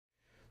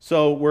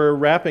So we're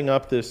wrapping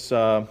up this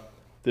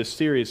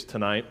series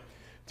tonight.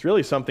 It's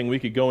really something we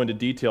could go into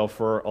detail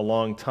for a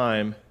long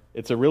time.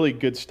 It's a really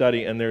good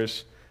study, and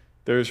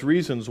there's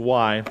reasons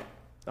why.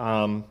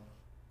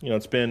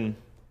 It's been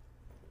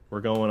we're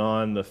going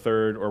on the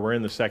third, or we're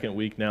in the second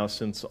week now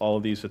since all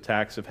of these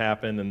attacks have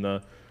happened and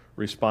the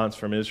response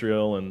from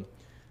Israel, and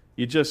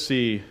you just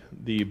see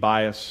the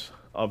bias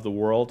of the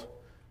world.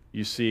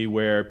 You see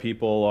where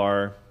people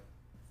are.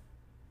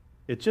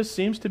 It just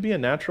seems to be a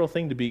natural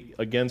thing to be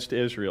against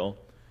Israel.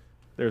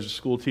 There's a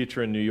school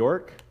teacher in New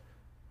York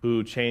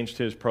who changed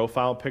his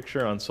profile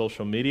picture on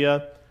social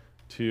media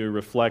to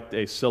reflect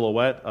a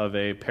silhouette of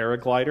a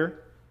paraglider.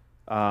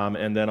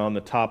 And then on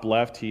the top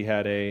left, he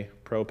had a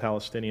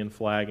pro-Palestinian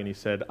flag, and he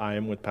said, "I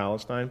am with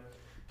Palestine."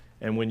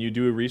 And when you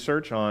do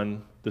research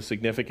on the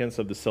significance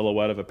of the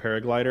silhouette of a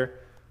paraglider,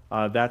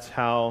 that's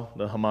how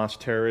the Hamas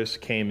terrorists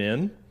came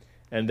in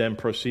and then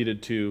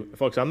proceeded to...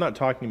 Folks, I'm not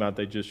talking about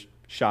they just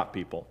shot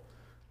people.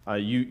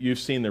 You've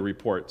seen the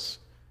reports,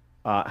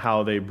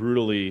 how they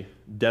brutally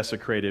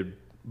desecrated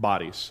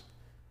bodies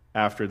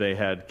after they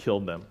had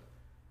killed them.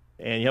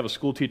 And you have a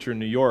school teacher in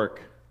New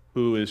York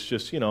who is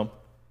just,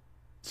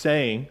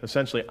 saying,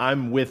 essentially,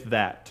 I'm with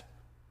that.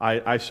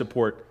 I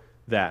support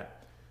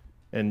that.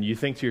 And you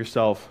think to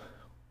yourself,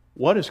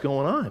 what is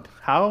going on?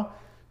 How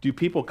do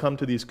people come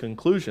to these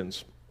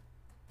conclusions?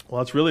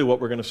 Well, that's really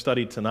what we're going to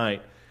study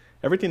tonight.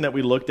 Everything that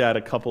we looked at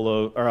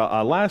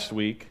last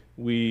week,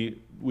 we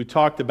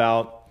talked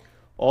about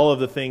all of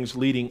the things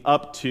leading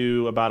up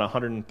to about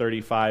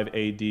 135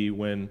 AD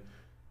when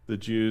the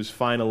Jews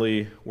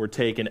finally were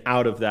taken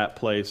out of that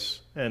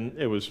place, and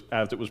it was,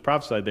 as it was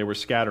prophesied, they were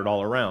scattered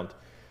all around.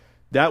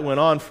 That went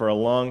on for a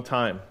long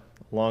time,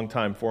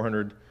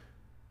 400,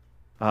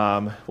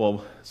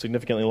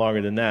 significantly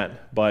longer than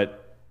that,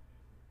 but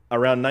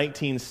around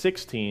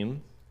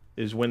 1916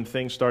 is when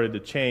things started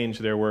to change.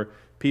 There were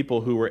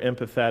people who were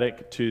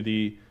empathetic to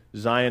the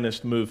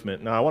Zionist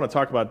movement. Now, I want to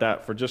talk about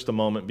that for just a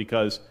moment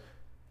because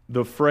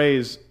the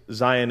phrase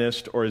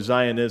Zionist or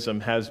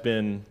Zionism has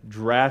been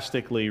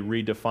drastically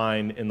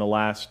redefined in the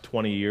last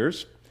 20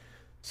 years.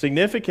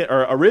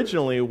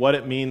 Originally, what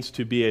it means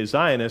to be a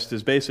Zionist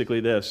is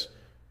basically this.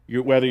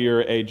 Whether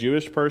you're a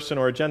Jewish person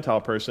or a Gentile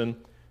person,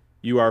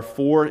 you are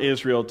for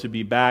Israel to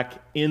be back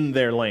in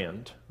their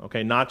land.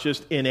 Okay, not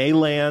just in a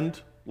land,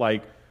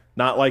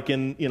 not like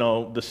in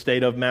the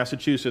state of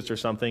Massachusetts or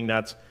something.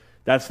 That's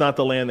not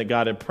the land that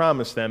God had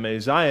promised them. A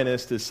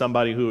Zionist is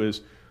somebody who is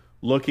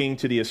looking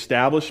to the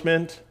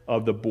establishment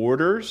of the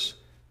borders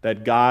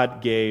that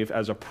God gave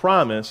as a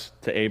promise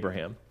to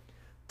Abraham.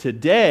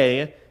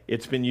 Today,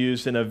 it's been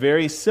used in a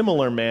very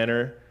similar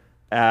manner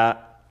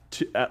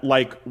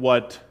like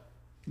what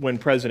when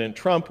President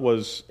Trump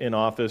was in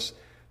office,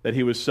 that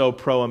he was so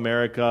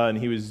pro-America and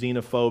he was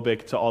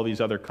xenophobic to all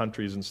these other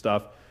countries and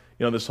stuff.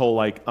 This whole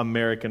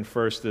American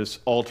first, this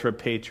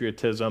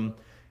ultra-patriotism,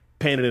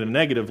 painted in a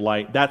negative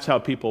light. That's how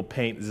people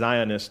paint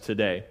Zionists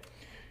today.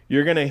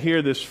 You're going to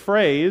hear this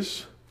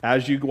phrase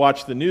as you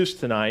watch the news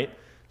tonight,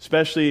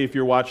 especially if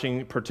you're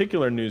watching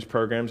particular news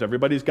programs.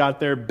 Everybody's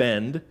got their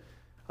bend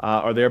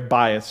or their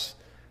bias.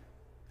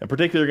 In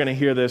particular, you're going to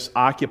hear this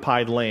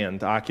occupied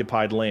land.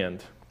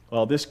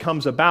 Well, this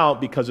comes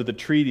about because of the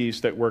treaties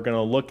that we're going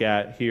to look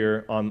at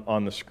here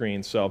on the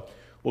screen. So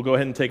we'll go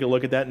ahead and take a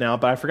look at that now.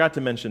 But I forgot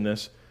to mention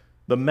this.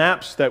 The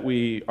maps that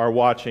we are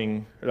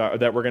watching,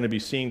 that we're going to be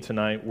seeing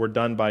tonight, were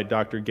done by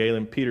Dr.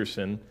 Galen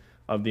Peterson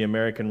of the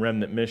American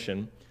Remnant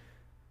Mission.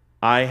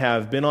 I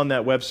have been on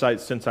that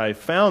website since I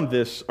found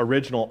this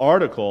original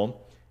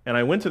article, and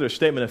I went to their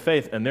statement of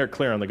faith, and they're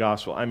clear on the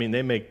gospel. I mean,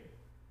 they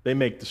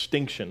make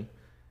distinction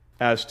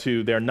as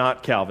to they're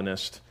not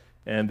Calvinist,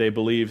 and they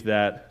believe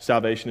that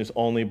salvation is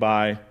only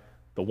by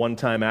the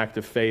one-time act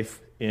of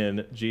faith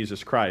in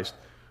Jesus Christ,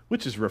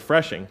 which is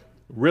refreshing,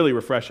 really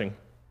refreshing.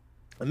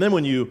 And then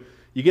when you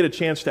get a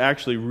chance to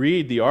actually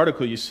read the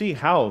article, you see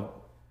how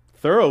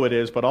thorough it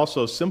is, but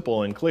also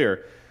simple and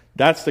clear.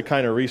 That's the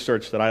kind of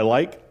research that I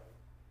like.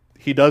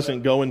 He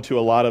doesn't go into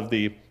a lot of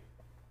the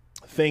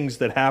things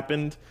that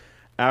happened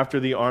after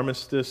the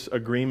armistice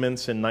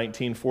agreements in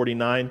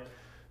 1949.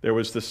 There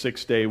was the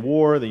Six-Day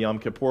War, the Yom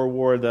Kippur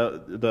War,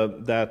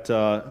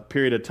 that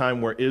period of time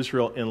where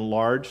Israel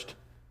enlarged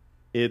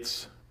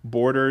its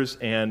borders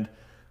and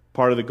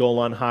part of the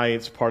Golan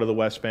Heights, part of the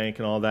West Bank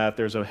and all that.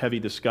 There's a heavy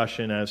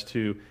discussion as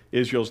to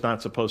Israel's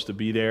not supposed to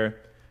be there.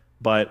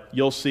 But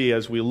you'll see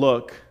as we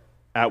look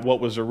at what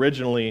was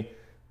originally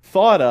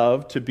thought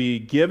of to be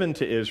given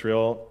to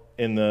Israel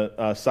in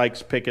the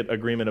Sykes-Picot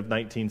Agreement of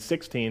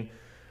 1916,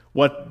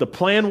 what the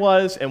plan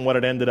was and what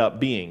it ended up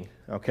being,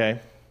 okay?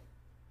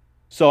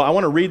 So I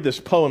want to read this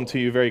poem to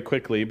you very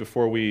quickly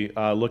before we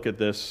look at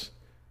this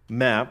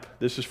map.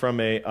 This is from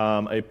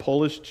a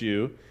Polish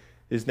Jew.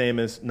 His name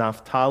is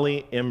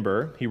Naftali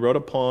Imber. He wrote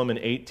a poem in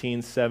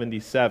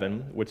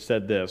 1877 which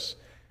said this: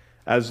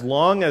 "As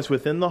long as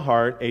within the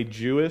heart a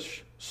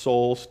Jewish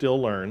soul still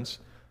learns,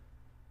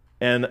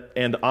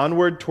 and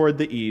onward toward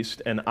the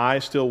east, an eye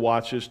still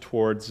watches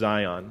toward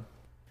Zion,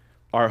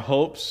 our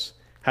hopes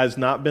has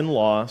not been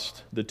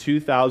lost, the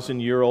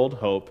 2,000-year-old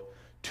hope,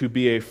 to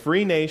be a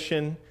free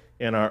nation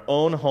in our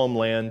own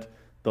homeland,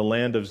 the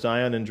land of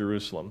Zion and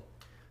Jerusalem.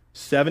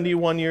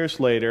 71 years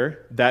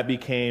later, that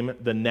became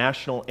the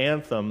national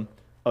anthem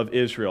of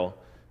Israel.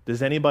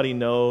 Does anybody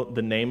know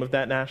the name of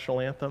that national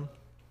anthem?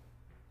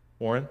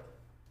 Warren?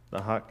 The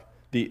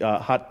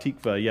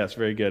Hatikva. Yes,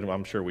 very good.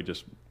 I'm sure we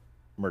just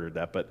murdered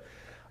that, but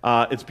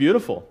it's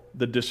beautiful.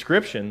 The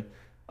description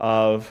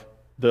of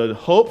the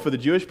hope for the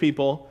Jewish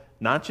people,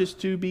 not just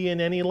to be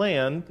in any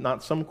land,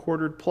 not some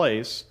quartered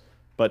place,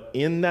 but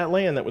in that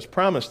land that was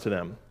promised to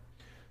them.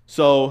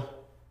 So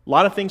a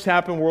lot of things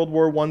happen. World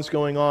War I's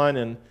going on,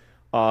 and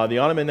the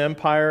Ottoman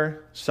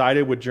Empire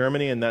sided with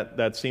Germany, and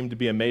that seemed to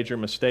be a major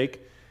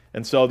mistake.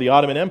 And so the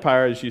Ottoman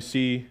Empire, as you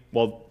see,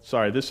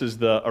 this is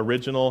the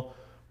original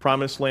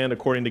Promised Land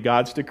according to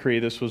God's decree.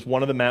 This was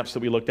one of the maps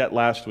that we looked at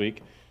last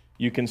week.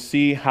 You can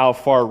see how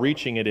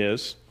far-reaching it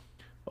is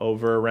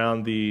over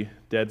around the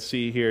Dead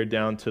Sea here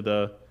down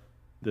to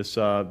this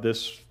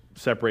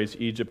separates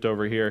Egypt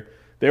over here.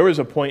 There was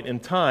a point in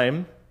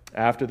time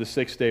after the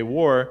Six-Day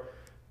War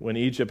when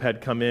Egypt had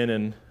come in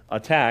and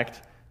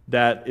attacked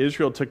that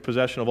Israel took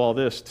possession of all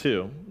this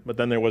too. But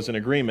then there was an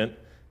agreement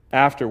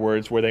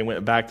afterwards where they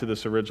went back to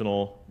this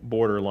original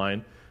border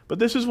line. But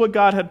this is what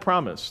God had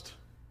promised.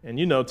 And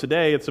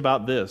today it's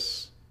about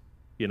this,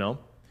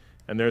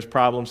 And there's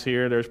problems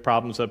here, there's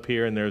problems up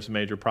here, and there's a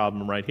major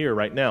problem right here,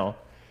 right now.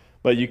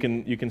 But you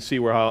can see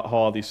how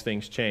all these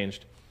things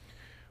changed.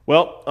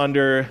 Well,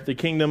 under the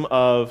kingdom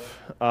of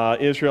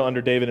Israel,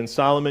 under David and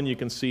Solomon, you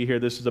can see here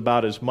this is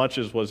about as much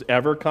as was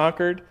ever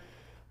conquered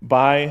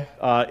by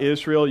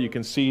Israel. You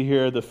can see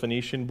here the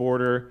Phoenician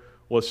border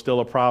was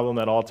still a problem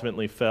that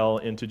ultimately fell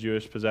into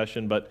Jewish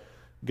possession. But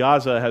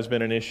Gaza has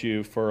been an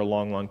issue for a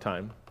long, long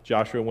time.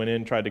 Joshua went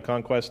in, tried to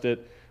conquest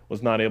it,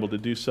 was not able to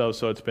do so,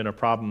 so it's been a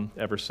problem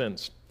ever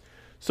since.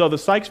 So the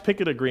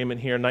Sykes-Picot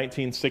Agreement here in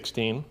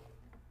 1916,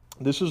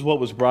 this is what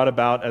was brought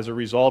about as a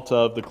result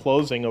of the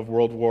closing of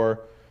World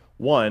War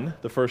I,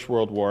 the First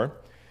World War.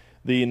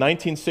 The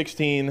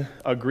 1916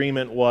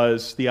 agreement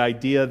was the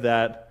idea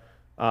that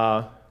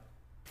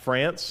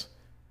France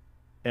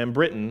and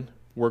Britain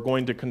were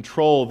going to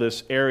control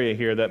this area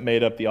here that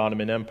made up the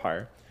Ottoman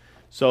Empire.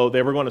 So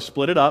they were going to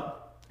split it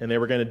up, and they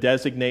were going to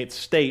designate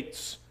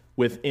states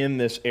within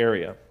this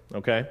area,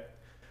 okay?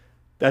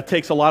 That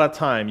takes a lot of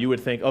time. You would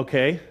think,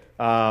 okay,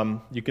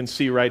 you can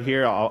see right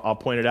here, I'll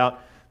point it out.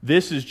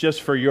 This is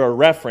just for your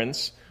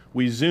reference.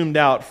 We zoomed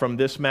out from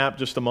this map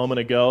just a moment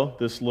ago,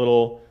 this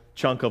little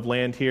chunk of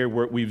land here,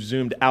 where we've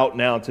zoomed out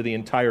now to the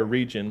entire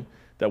region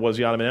that was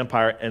the Ottoman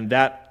Empire, and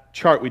that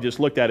chart we just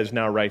looked at is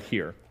now right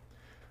here.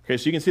 Okay,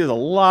 so you can see there's a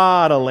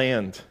lot of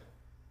land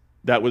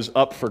that was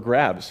up for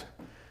grabs.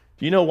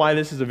 Do you know why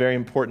this is a very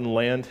important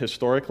land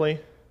historically?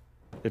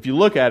 If you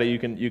look at it,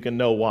 you can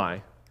know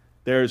why.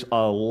 There's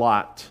a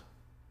lot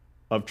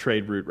of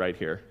trade route right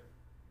here.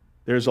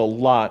 There's a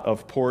lot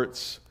of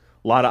ports,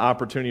 a lot of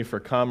opportunity for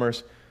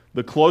commerce.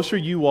 The closer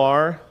you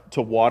are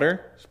to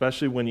water,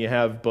 especially when you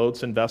have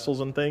boats and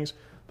vessels and things,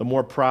 the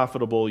more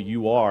profitable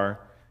you are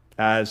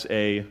as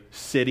a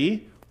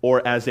city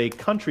or as a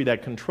country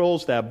that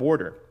controls that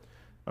border.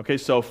 Okay,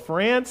 so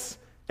France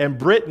and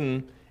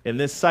Britain in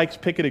this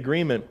Sykes-Picot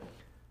Agreement,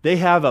 they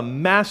have a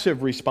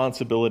massive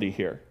responsibility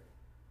here.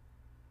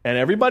 And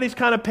everybody's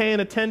kind of paying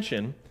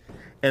attention.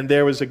 And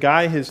there was a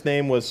guy, his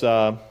name was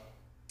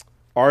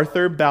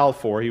Arthur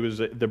Balfour. He was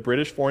the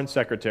British Foreign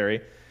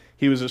Secretary.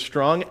 He was a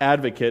strong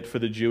advocate for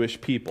the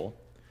Jewish people.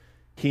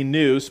 He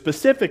knew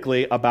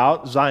specifically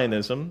about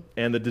Zionism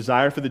and the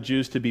desire for the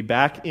Jews to be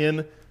back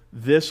in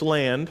this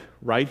land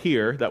right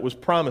here that was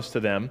promised to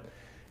them.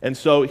 And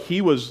so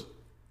he was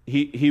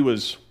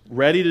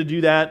ready to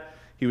do that.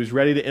 He was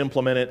ready to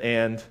implement it.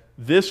 And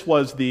this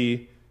was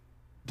the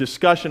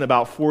discussion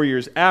about 4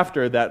 years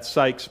after that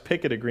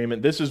Sykes-Picot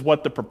Agreement. This is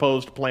what the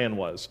proposed plan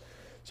was.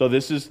 So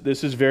this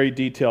is very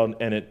detailed,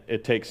 and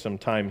it takes some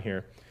time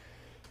here.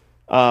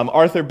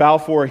 Arthur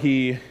Balfour,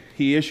 he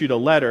issued a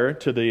letter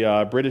to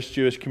the British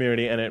Jewish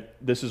community, and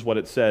this is what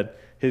it said.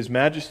 His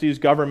Majesty's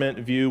government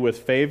view with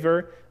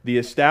favor the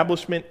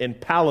establishment in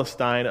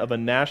Palestine of a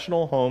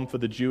national home for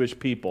the Jewish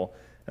people.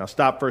 Now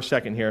stop for a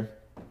second here.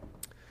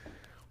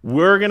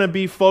 We're going to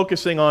be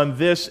focusing on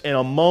this in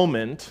a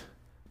moment,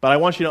 but I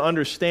want you to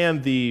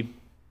understand the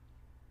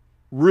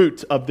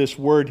root of this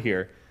word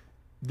here.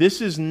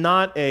 This is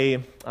not I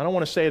don't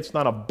want to say it's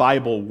not a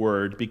Bible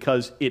word,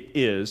 because it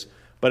is,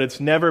 but it's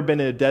never been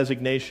a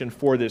designation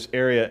for this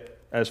area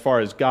as far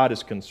as God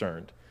is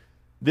concerned.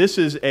 This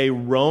is a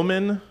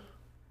Roman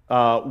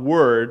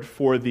word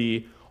for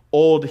the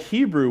Old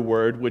Hebrew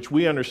word, which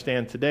we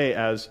understand today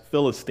as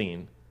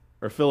Philistine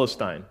or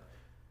Philistine.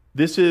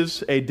 This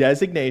is a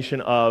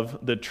designation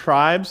of the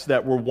tribes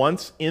that were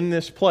once in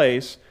this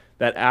place,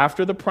 that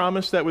after the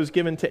promise that was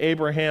given to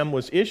Abraham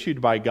was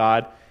issued by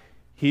God,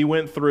 he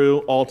went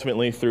through,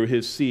 ultimately through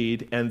his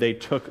seed, and they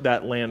took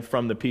that land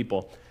from the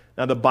people.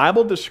 Now, the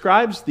Bible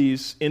describes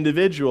these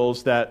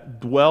individuals that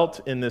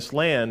dwelt in this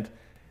land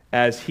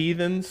as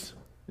heathens,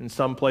 in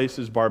some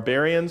places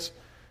barbarians.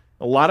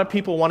 A lot of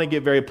people want to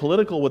get very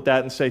political with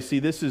that and say, see,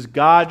 this is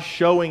God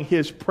showing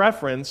his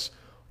preference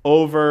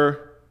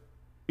over,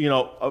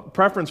 a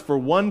preference for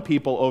one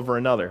people over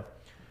another.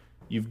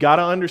 You've got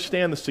to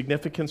understand the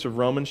significance of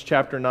Romans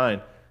chapter 9.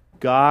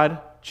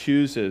 God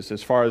chooses,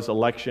 as far as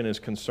election is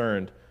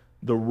concerned,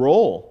 the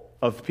role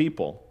of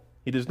people.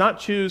 He does not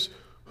choose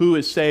who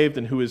is saved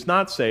and who is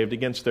not saved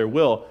against their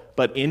will,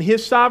 but in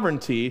his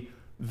sovereignty,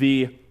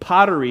 the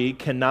pottery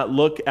cannot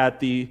look at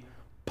the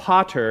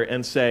potter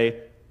and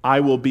say, I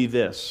will be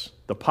this.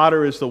 The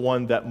potter is the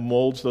one that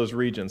molds those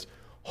regions.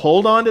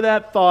 Hold on to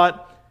that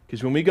thought,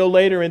 because when we go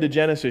later into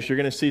Genesis, you're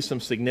going to see some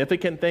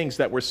significant things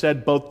that were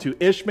said both to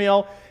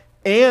Ishmael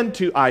and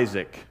to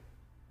Isaac.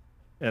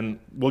 And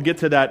we'll get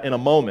to that in a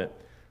moment.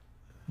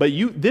 But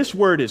this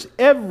word is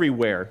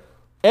everywhere.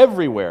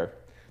 Everywhere.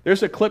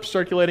 There's a clip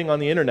circulating on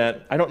the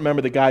internet. I don't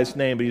remember the guy's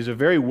name, but he's a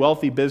very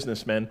wealthy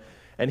businessman.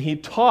 And he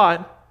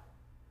taught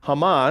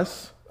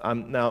Hamas.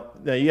 Now,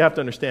 you have to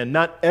understand,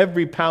 not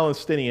every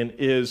Palestinian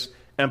is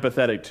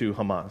empathetic to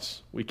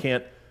Hamas. We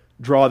can't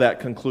draw that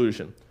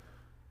conclusion.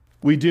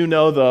 We do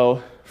know,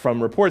 though,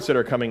 from reports that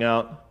are coming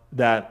out,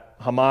 that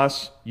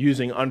Hamas,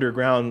 using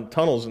underground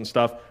tunnels and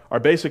stuff, are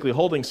basically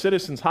holding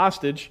citizens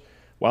hostage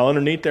while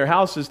underneath their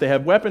houses they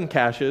have weapon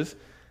caches.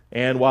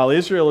 And while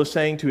Israel is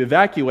saying to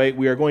evacuate,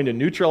 we are going to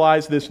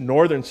neutralize this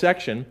northern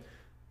section,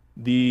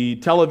 the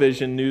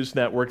television news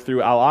network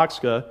through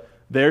Al-Aqsa,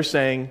 they're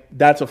saying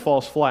that's a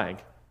false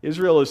flag.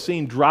 Israel is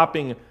seen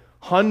dropping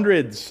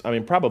hundreds,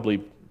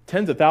 probably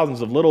tens of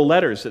thousands of little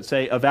letters that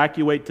say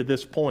evacuate to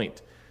this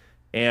point.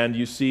 And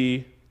you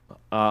see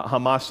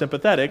Hamas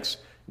sympathetics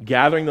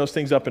gathering those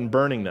things up and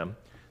burning them.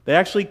 They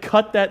actually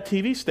cut that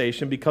TV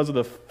station because of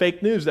the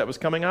fake news that was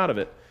coming out of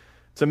it.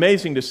 It's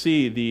amazing to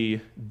see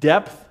the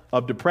depth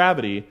of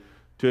depravity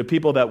to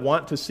people that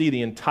want to see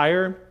the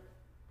entire...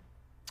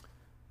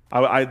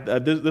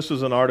 This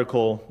was an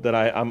article that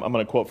I'm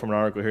going to quote from an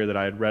article here that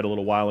I had read a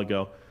little while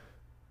ago.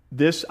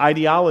 This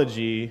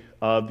ideology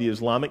of the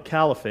Islamic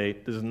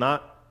Caliphate does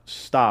not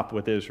stop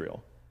with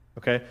Israel.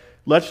 Okay?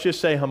 Let's just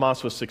say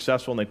Hamas was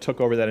successful and they took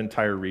over that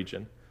entire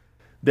region.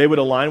 They would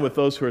align with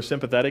those who are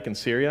sympathetic in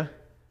Syria.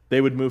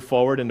 They would move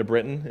forward into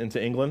Britain,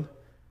 into England.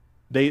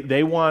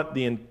 They want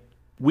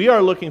we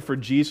are looking for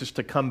Jesus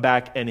to come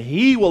back and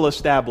he will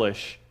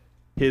establish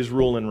his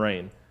rule and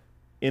reign.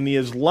 In the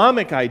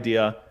Islamic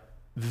idea,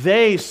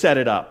 they set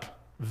it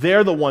up.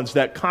 They're the ones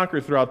that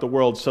conquer throughout the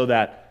world so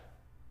that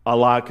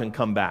Allah can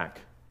come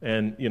back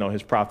and,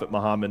 his prophet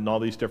Muhammad and all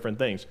these different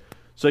things.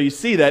 So you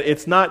see that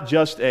it's not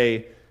just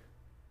a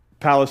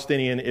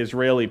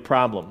Palestinian-Israeli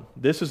problem.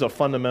 This is a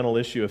fundamental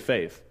issue of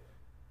faith.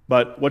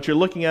 But what you're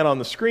looking at on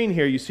the screen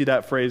here, you see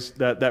that phrase,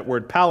 that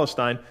word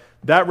Palestine.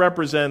 That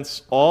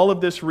represents all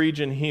of this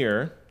region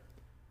here.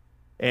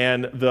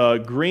 And the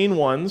green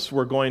ones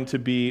were going to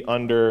be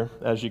under,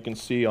 as you can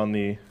see on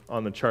the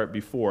chart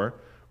before,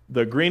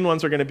 the green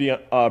ones are going to be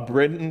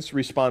Britain's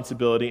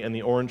responsibility, and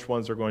the orange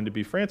ones are going to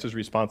be France's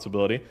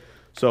responsibility.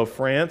 So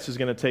France is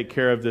going to take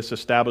care of this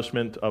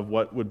establishment of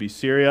what would be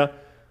Syria,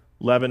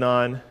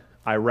 Lebanon,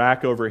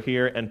 Iraq over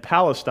here, and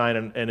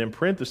Palestine. And in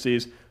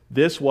parentheses,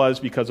 this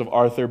was because of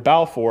Arthur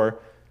Balfour,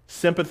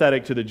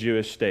 sympathetic to the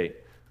Jewish state.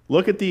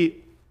 Look at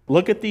the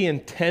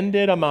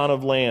intended amount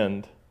of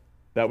land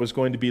that was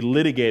going to be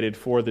litigated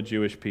for the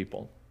Jewish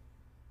people.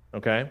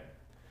 Okay?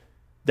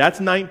 That's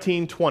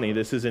 1920.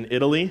 This is in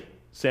Italy,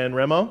 San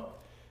Remo.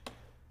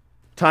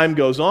 Time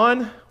goes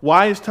on.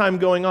 Why is time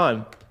going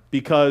on?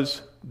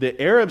 Because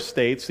the Arab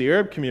states, the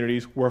Arab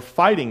communities, were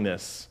fighting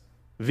this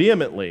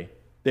vehemently.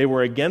 They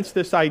were against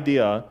this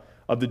idea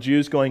of the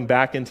Jews going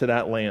back into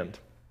that land.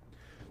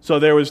 So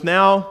there was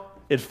now,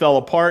 it fell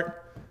apart.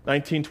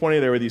 1920,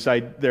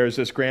 there was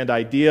this grand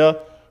idea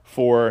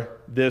for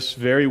this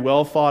very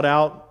well thought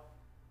out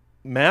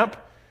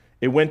map.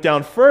 It went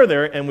down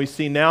further, and we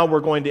see now we're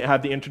going to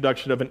have the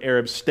introduction of an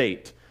Arab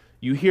state.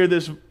 You hear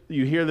this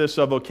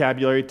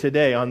vocabulary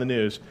today on the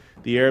news.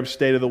 The Arab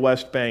state of the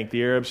West Bank,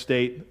 the Arab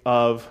state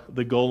of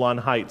the Golan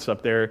Heights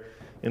up there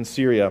in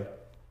Syria.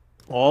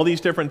 All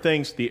these different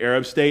things, the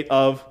Arab state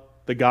of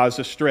the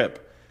Gaza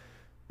Strip.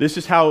 This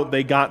is how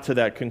they got to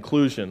that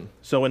conclusion.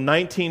 So in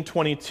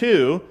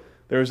 1922,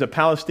 there was a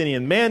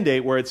Palestinian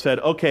mandate where it said,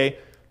 okay,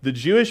 the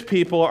Jewish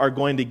people are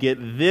going to get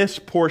this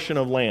portion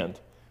of land.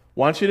 I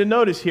want you to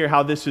notice here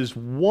how this is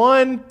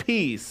one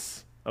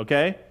piece,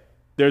 okay?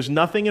 There's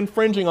nothing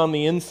infringing on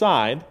the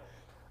inside.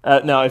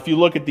 Now, if you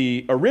look at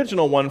the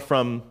original one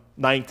from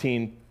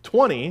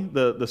 1920,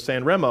 the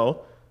San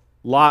Remo,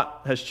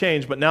 lot has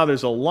changed, but now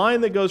there's a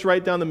line that goes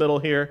right down the middle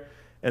here,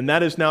 and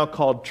that is now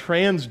called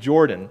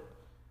Transjordan.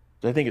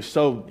 I think it's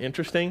so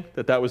interesting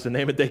that was the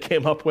name that they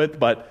came up with,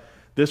 but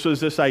this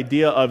was this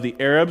idea of the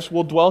Arabs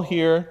will dwell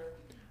here,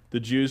 the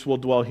Jews will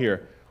dwell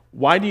here.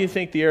 Why do you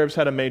think the Arabs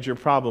had a major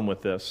problem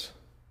with this?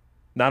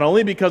 Not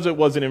only because it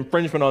was an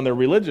infringement on their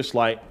religious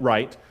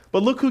right,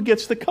 but look who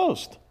gets the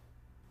coast.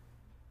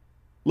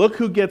 Look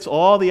who gets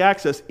all the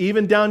access,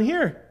 even down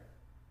here.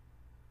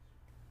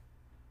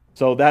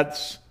 So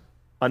that's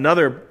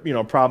another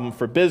problem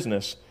for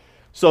business.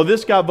 So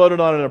this got voted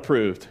on and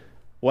approved.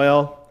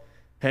 Well,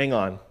 hang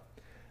on.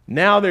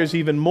 Now there's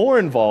even more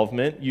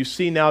involvement. You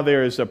see now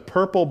there is a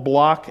purple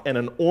block and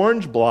an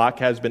orange block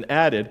has been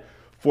added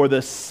for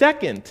the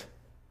second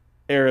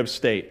Arab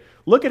state.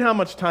 Look at how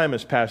much time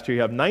has passed here.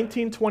 You have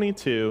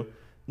 1922.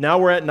 Now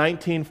we're at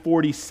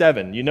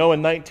 1947. You know,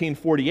 in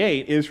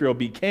 1948, Israel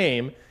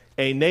became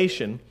a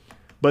nation.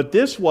 But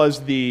this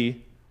was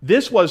the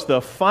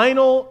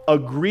final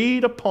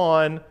agreed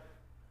upon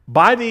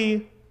by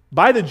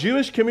the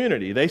Jewish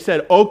community. They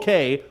said,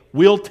 okay,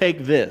 we'll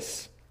take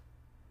this.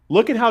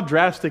 Look at how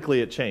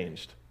drastically it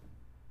changed.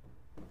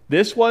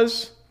 This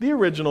was the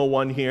original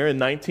one here in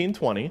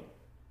 1920,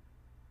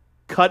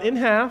 cut in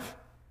half.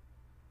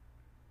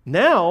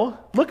 Now,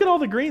 look at all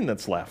the green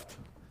that's left.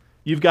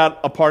 You've got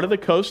a part of the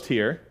coast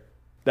here,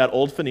 that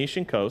old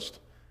Phoenician coast.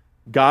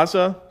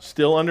 Gaza,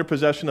 still under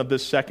possession of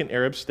this second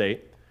Arab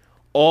state.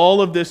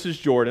 All of this is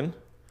Jordan.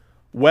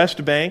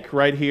 West Bank,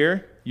 right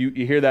here. You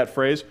hear that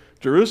phrase.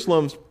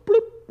 Jerusalem's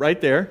bloop, right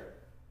there.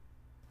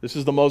 This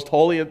is the most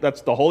holy,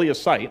 that's the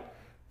holiest site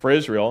for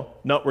Israel.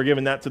 No, we're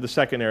giving that to the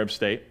second Arab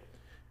state.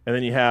 And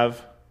then you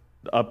have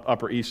the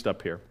Upper East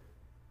up here.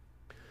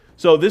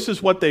 So this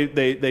is what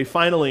they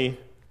finally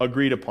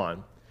agreed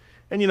upon.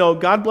 And you know,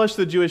 God bless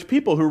the Jewish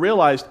people who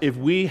realized if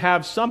we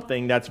have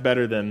something, that's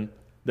better than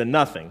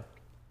nothing.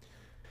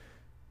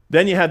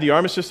 Then you had the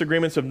armistice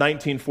agreements of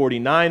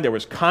 1949. There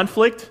was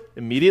conflict.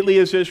 Immediately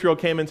as Israel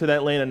came into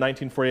that land in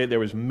 1948, there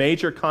was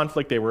major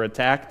conflict. They were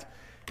attacked.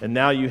 And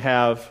now you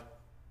have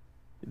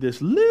this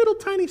little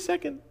tiny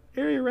second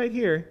area right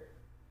here,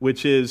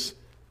 which is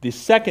the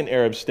second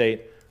Arab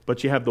state,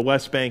 but you have the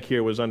West Bank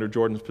here was under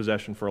Jordan's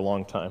possession for a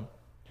long time.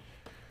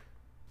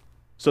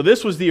 So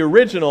this was the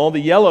original. The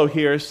yellow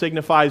here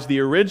signifies the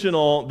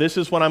original. This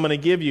is what I'm going to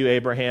give you,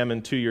 Abraham,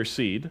 and to your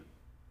seed.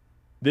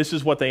 This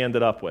is what they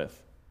ended up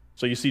with.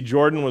 So you see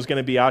Jordan was going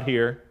to be out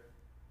here,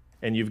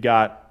 and you've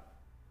got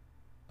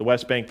the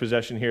West Bank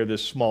possession here,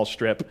 this small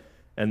strip,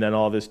 and then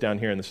all this down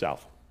here in the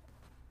south.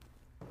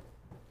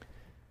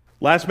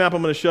 Last map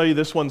I'm going to show you,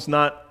 this one's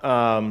not,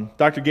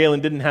 Dr.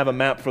 Galen didn't have a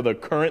map for the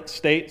current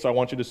state, so I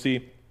want you to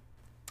see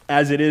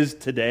as it is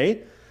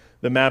today,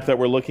 the map that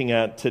we're looking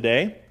at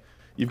today.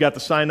 You've got the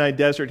Sinai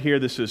Desert here.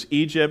 This is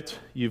Egypt.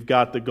 You've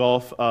got the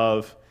Gulf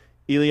of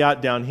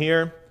Eilat down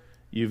here.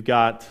 You've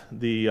got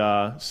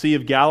the Sea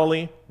of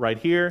Galilee right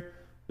here,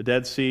 the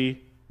Dead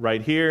Sea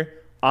right here,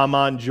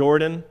 Amman,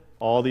 Jordan,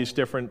 all these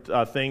different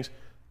things.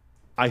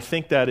 I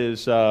think that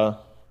is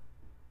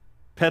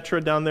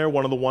Petra down there,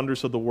 one of the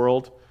wonders of the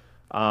world.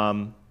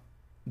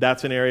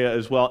 That's an area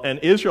as well. And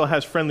Israel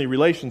has friendly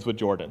relations with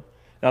Jordan.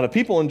 Now, the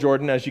people in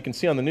Jordan, as you can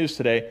see on the news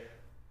today,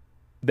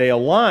 they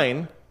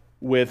align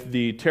with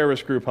the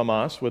terrorist group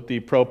Hamas, with the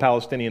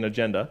pro-Palestinian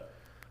agenda,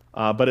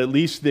 but at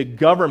least the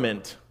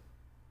government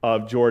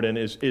of Jordan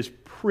is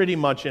pretty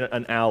much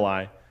an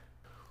ally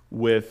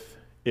with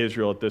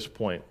Israel at this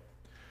point.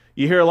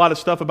 You hear a lot of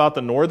stuff about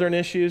the northern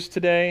issues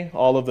today,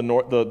 all of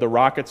the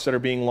rockets that are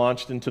being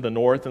launched into the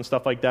north and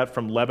stuff like that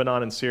from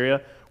Lebanon and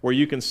Syria, where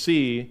you can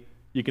see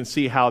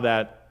how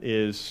that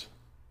is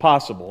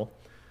possible.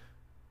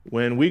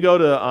 When we go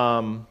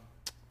to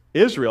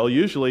Israel,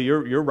 usually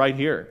you're right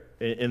here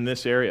in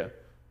this area.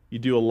 You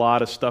do a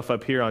lot of stuff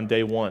up here on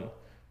day one.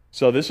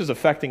 So this is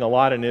affecting a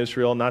lot in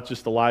Israel, not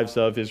just the lives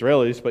of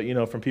Israelis, but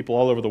from people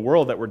all over the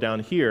world that were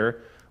down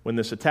here when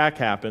this attack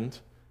happened,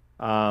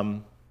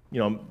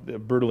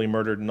 brutally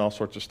murdered and all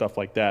sorts of stuff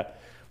like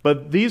that.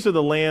 But these are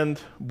the land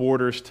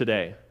borders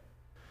today.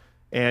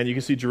 And you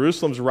can see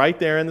Jerusalem's right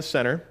there in the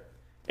center.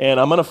 And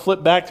I'm going to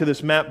flip back to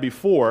this map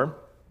before.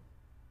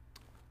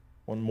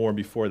 One more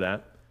before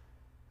that.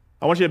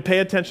 I want you to pay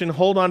attention.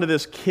 Hold on to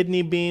this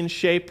kidney bean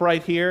shape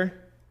right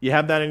here. You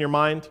have that in your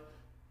mind?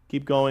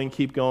 Keep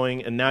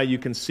going, and now you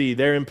can see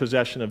they're in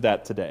possession of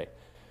that today.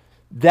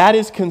 That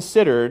is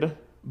considered,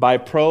 by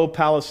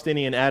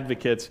pro-Palestinian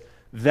advocates,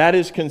 that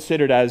is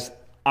considered as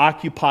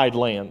occupied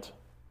land.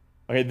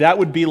 Okay, that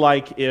would be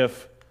like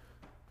if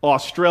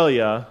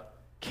Australia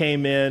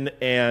came in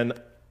and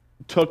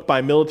took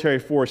by military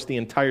force the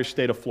entire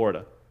state of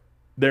Florida.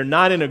 They're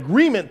not in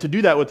agreement to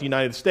do that with the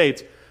United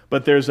States,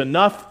 but there's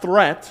enough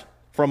threat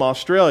from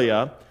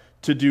Australia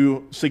to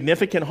do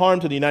significant harm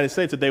to the United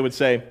States that they would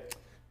say,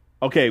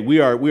 okay, we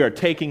are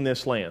taking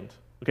this land.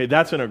 Okay,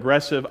 that's an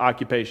aggressive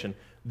occupation.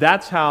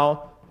 That's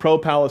how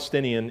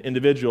pro-Palestinian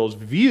individuals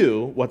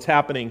view what's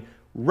happening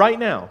right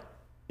now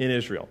in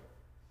Israel.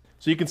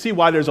 So you can see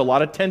why there's a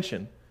lot of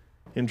tension.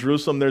 In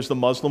Jerusalem, there's the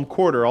Muslim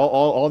quarter.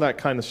 All that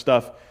kind of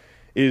stuff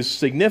is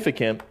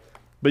significant,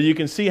 but you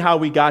can see how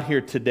we got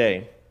here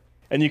today.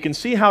 And you can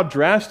see how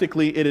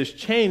drastically it has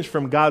changed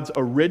from God's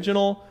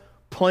original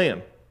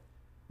plan.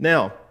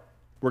 Now,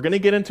 we're going to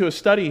get into a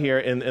study here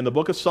in the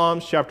book of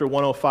Psalms, chapter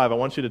 105. I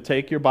want you to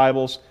take your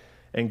Bibles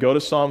and go to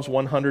Psalms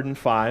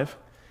 105.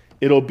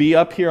 It'll be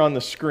up here on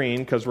the screen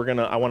because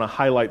I want to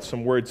highlight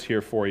some words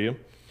here for you.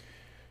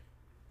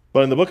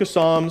 But in the book of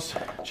Psalms,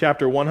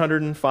 chapter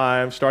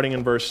 105, starting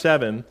in verse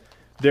 7,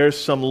 there's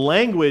some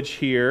language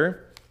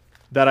here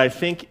that I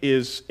think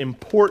is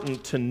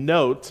important to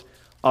note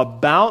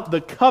about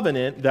the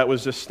covenant that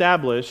was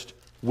established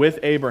with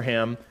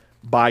Abraham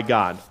by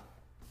God.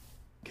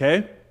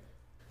 Okay?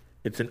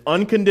 It's an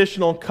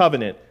unconditional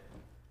covenant.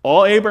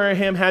 All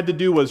Abraham had to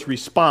do was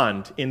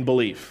respond in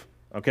belief.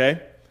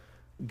 Okay?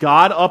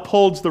 God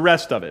upholds the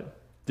rest of it.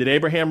 Did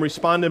Abraham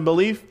respond in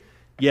belief?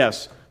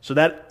 Yes. So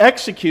that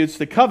executes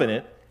the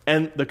covenant,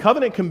 and the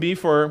covenant can be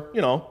for,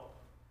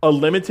 a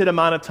limited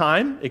amount of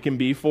time. It can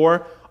be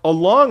for a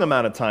long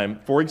amount of time.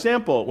 For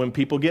example, when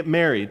people get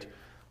married,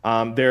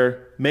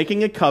 they're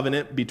making a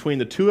covenant between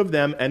the two of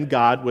them and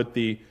God, with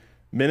the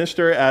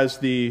minister as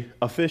the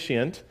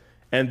officiant,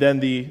 and then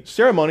the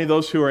ceremony,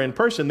 those who are in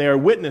person, they are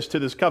witness to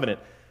this covenant.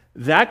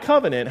 That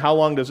covenant, how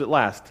long does it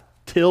last?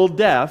 Till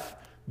death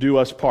do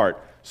us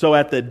part. So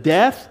at the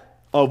death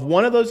of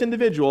one of those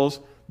individuals,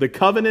 the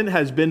covenant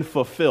has been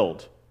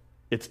fulfilled.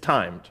 It's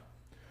timed.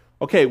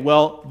 Okay,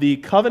 well, the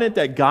covenant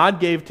that God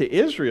gave to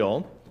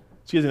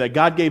that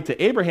God gave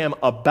to Abraham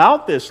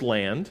about this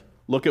land,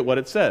 look at what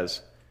it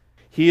says.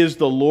 He is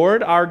the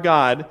Lord our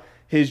God.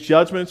 His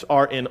judgments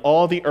are in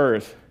all the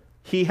earth.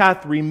 He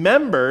hath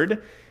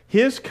remembered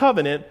his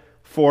covenant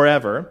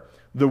forever,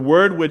 the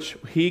word which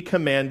he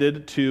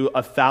commanded to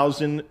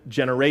 1,000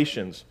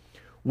 generations,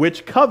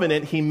 which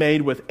covenant he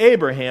made with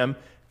Abraham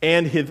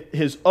and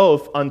his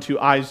oath unto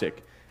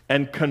Isaac,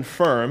 and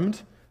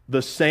confirmed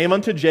the same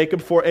unto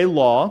Jacob for a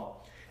law,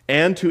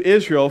 and to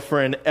Israel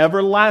for an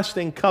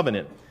everlasting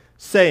covenant,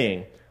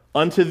 saying,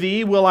 Unto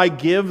thee will I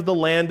give the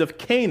land of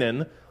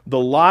Canaan, the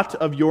lot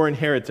of your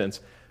inheritance.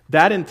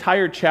 That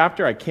entire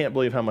chapter, I can't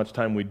believe how much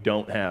time we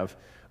don't have,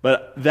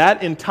 but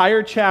that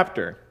entire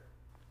chapter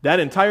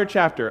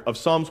of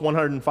Psalms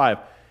 105,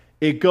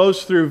 it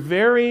goes through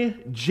very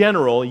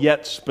general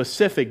yet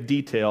specific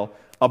detail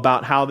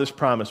about how this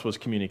promise was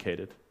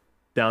communicated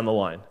down the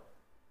line.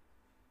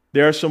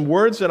 There are some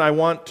words that I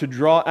want to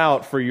draw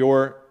out for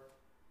your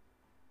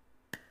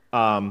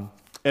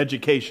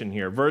education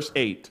here. Verse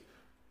 8.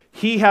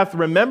 He hath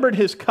remembered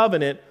his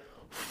covenant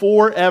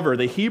forever.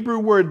 The Hebrew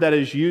word that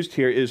is used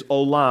here is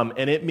olam,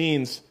 and it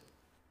means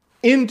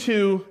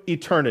into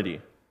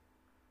eternity.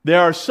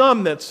 There are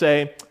some that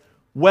say,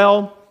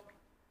 well,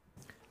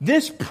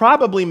 this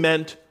probably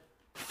meant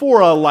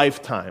for a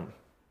lifetime.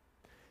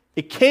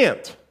 It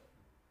can't.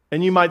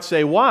 And you might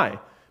say, why?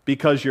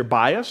 Because you're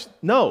biased?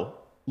 No.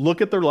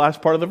 Look at the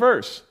last part of the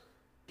verse.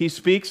 He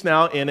speaks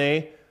now in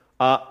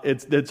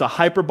it's a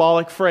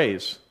hyperbolic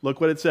phrase. Look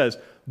what it says.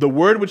 The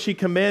word which he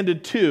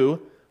commanded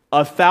to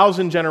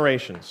 1,000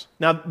 generations.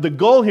 Now, the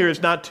goal here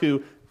is not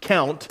to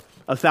count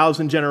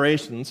 1,000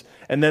 generations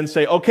and then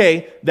say,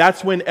 okay,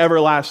 that's when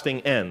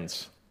everlasting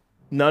ends.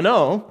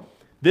 No.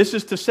 This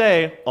is to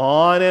say,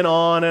 on and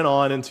on and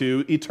on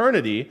into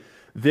eternity,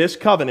 this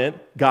covenant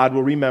God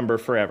will remember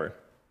forever.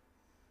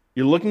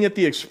 You're looking at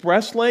the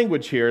express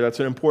language here. That's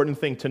an important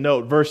thing to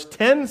note. Verse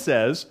 10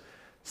 says,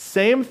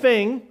 same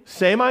thing,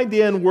 same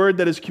idea and word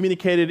that is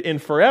communicated in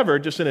forever,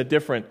 just in a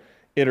different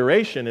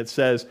iteration. It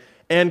says,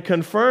 and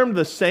confirmed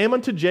the same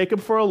unto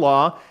Jacob for a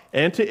law,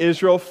 and to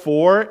Israel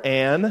for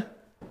an,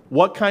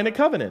 what kind of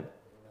covenant?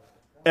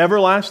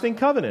 Everlasting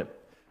covenant.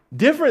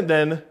 Different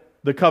than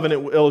the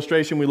covenant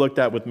illustration we looked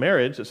at with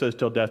marriage. It says,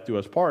 till death do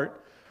us part.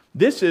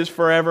 This is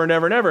forever and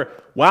ever and ever.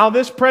 While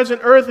this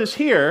present earth is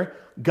here,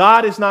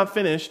 God is not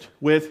finished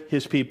with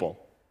his people.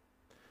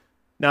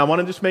 Now, I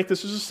want to just make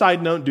this as a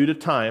side note due to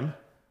time.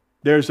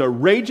 There's a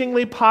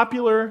ragingly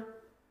popular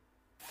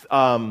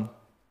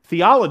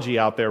theology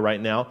out there right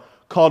now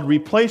called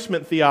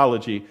replacement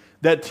theology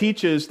that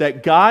teaches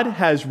that God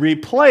has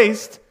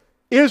replaced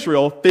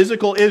Israel,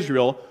 physical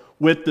Israel,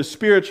 with the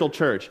spiritual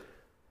church.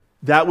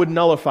 That would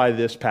nullify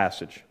this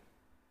passage.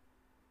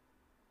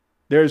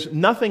 There's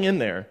nothing in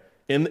there.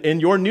 In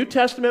your New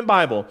Testament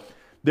Bible,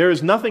 there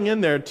is nothing in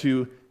there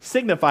to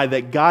signify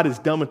that God is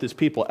done with his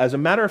people. As a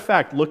matter of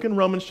fact, look in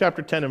Romans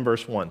chapter 10 and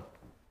verse 1.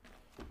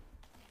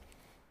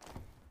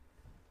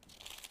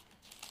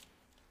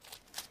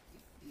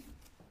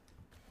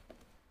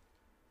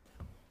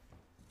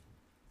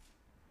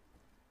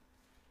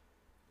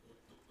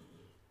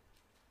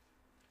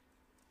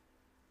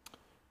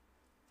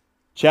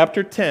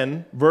 Chapter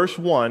 10, verse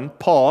 1,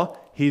 Paul,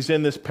 he's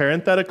in this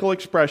parenthetical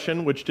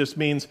expression, which just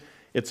means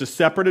it's a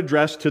separate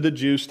address to the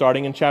Jews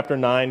starting in chapter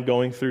 9,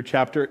 going through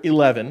chapter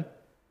 11.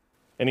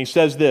 And he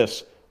says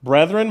this,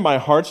 Brethren, my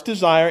heart's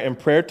desire and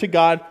prayer to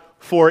God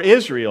for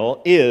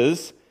Israel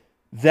is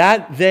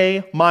that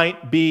they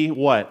might be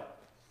what?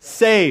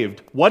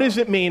 Saved. What does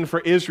it mean for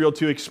Israel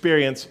to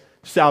experience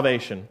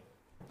salvation?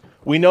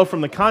 We know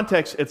from the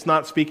context it's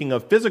not speaking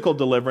of physical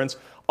deliverance,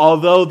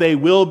 although they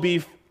will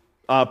be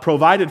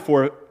provided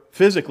for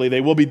physically.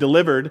 They will be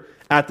delivered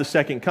at the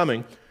second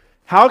coming.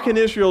 How can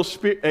Israel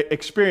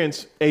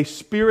experience a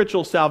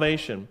spiritual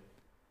salvation?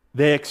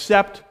 They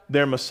accept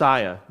their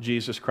Messiah,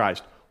 Jesus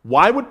Christ.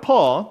 Why would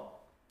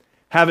Paul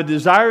have a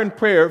desire and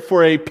prayer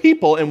for a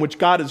people in which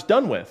God is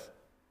done with?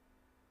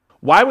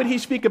 Why would he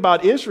speak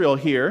about Israel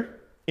here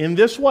in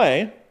this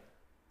way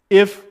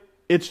if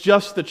it's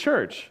just the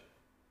church?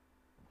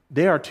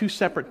 They are two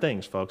separate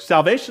things, folks.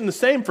 Salvation the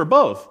same for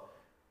both.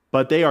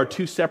 but they are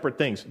two separate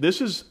things.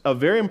 This is a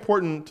very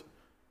important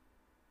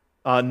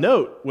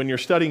note when you're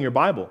studying your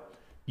Bible.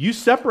 You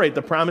separate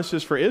the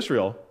promises for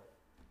Israel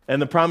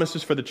and the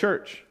promises for the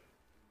church.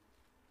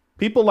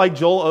 People like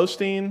Joel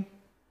Osteen,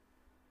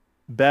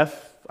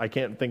 Beth, I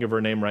can't think of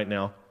her name right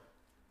now,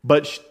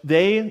 but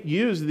they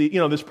use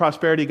this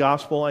prosperity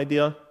gospel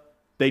idea.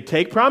 They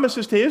take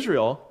promises to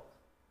Israel,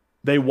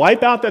 they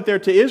wipe out that they're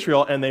to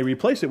Israel, and they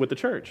replace it with the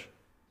church.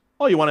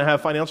 Oh, you want to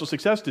have financial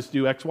success, just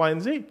do X, Y,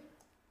 and Z,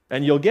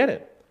 and you'll get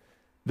it.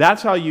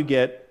 That's how you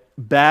get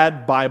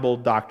bad Bible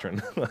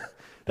doctrine.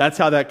 That's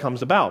how that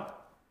comes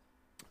about.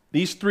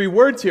 These three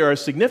words here are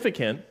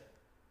significant.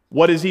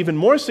 What is even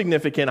more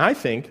significant, I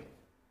think,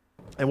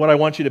 and what I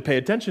want you to pay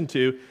attention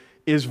to,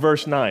 is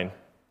verse 9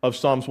 of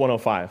Psalms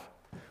 105.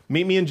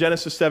 Meet me in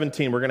Genesis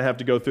 17. We're going to have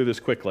to go through this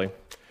quickly.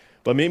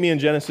 But meet me in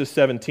Genesis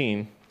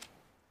 17.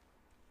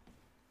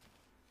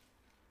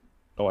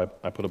 Oh,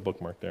 I put a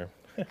bookmark there.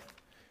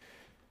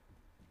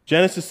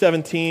 Genesis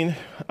 17,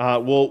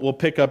 we'll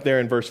pick up there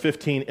in verse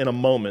 15 in a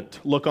moment.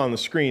 Look on the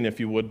screen if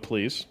you would,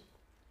 please.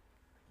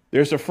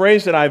 There's a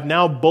phrase that I've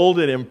now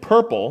bolded in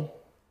purple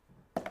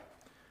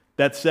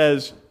that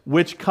says,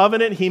 which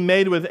covenant he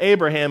made with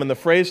Abraham, and the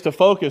phrase to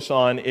focus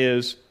on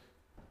is,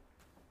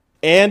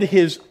 and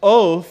his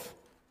oath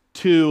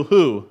to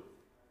who?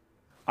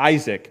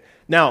 Isaac.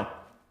 Now,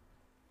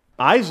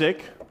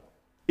 Isaac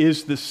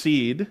is the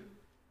seed,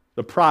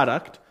 the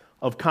product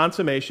of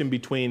consummation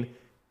between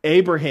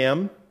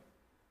Abraham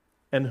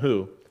and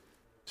who?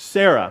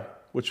 Sarah,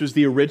 which was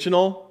the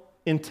original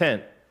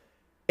intent.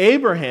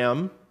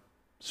 Abraham,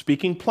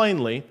 speaking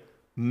plainly,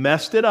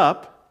 messed it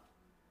up.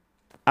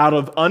 Out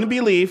of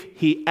unbelief,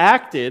 he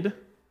acted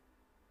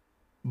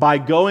by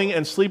going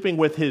and sleeping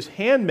with his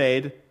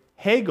handmaid,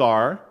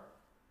 Hagar,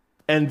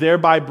 and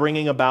thereby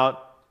bringing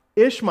about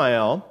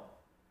Ishmael,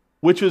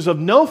 which was of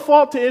no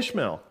fault to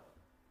Ishmael.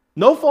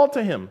 No fault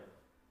to him.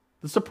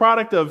 It's a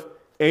product of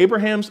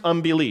Abraham's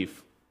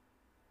unbelief.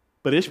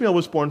 But Ishmael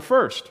was born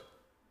first.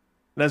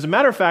 And as a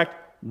matter of fact,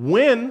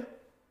 when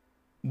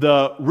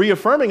the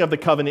reaffirming of the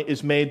covenant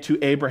is made to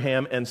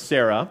Abraham and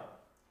Sarah,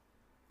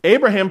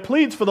 Abraham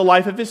pleads for the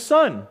life of his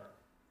son,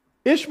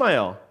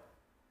 Ishmael.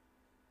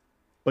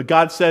 But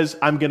God says,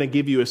 I'm going to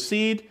give you a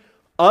seed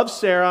of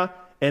Sarah,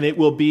 and it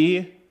will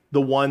be the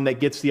one that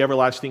gets the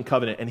everlasting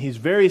covenant. And he's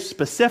very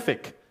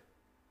specific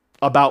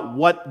about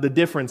what the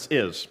difference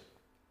is.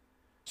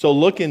 So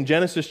look in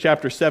Genesis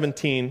chapter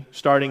 17,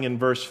 starting in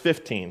verse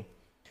 15.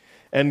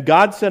 And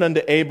God said unto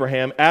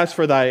Abraham, As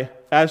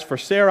for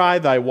Sarai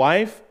thy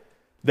wife,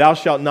 thou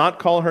shalt not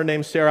call her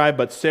name Sarai,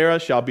 but Sarah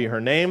shall be her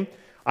name.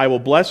 I will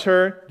bless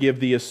her, give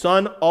thee a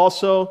son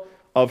also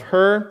of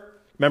her.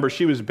 Remember,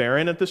 she was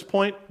barren at this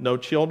point, no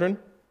children.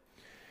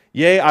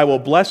 Yea, I will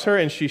bless her,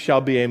 and she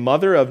shall be a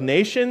mother of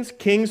nations.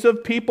 Kings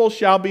of people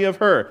shall be of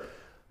her.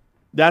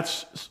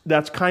 That's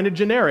kind of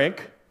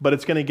generic, but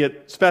it's going to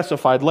get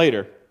specified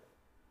later.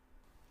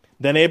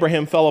 Then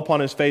Abraham fell upon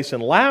his face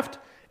and laughed,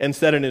 and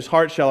said in his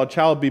heart, Shall a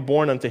child be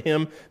born unto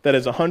him that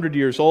is 100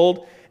 years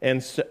old?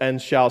 And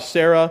shall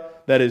Sarah,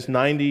 that is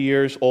 90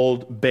 years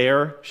old,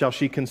 bear? Shall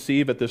she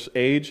conceive at this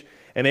age?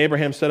 And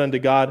Abraham said unto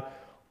God,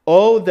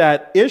 Oh,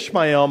 that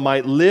Ishmael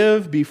might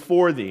live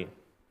before thee.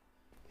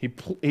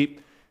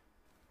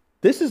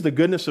 This is the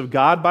goodness of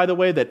God, by the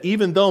way, that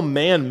even though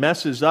man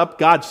messes up,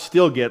 God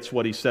still gets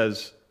what he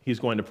says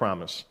he's going to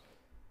promise.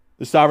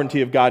 The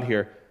sovereignty of God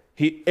here.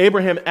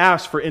 Abraham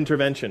asked for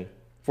intervention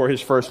for his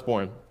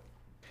firstborn.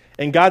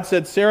 And God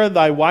said, Sarah,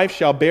 thy wife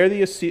shall bear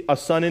thee a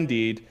son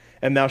indeed,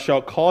 and thou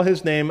shalt call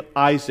his name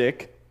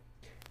Isaac,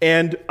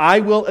 and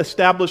I will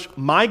establish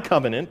my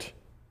covenant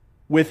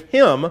with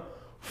him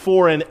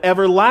for an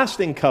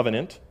everlasting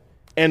covenant,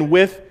 and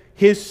with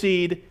his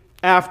seed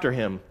after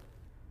him.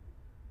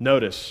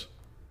 Notice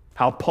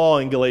how Paul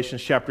in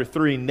Galatians chapter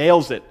 3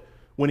 nails it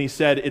when he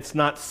said it's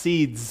not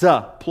seeds,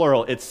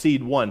 plural, it's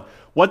seed one.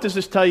 What does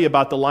this tell you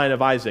about the line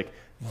of Isaac?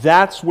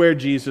 That's where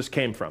Jesus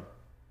came from.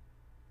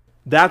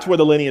 That's where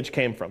the lineage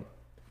came from.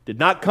 Did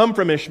not come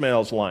from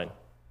Ishmael's line.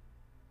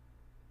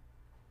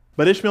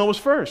 But Ishmael was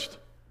first.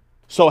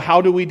 So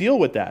how do we deal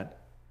with that?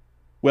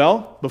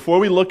 Well, before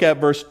we look at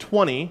verse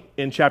 20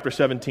 in chapter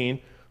 17,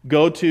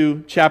 go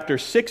to chapter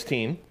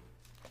 16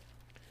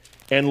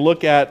 and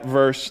look at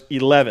verse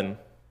 11.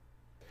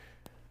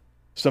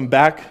 Some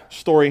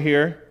backstory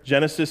here.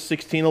 Genesis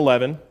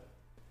 16:11.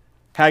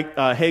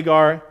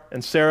 Hagar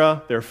and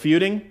Sarah, they're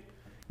feuding.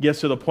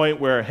 Gets to the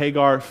point where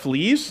Hagar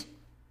flees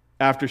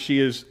after she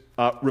is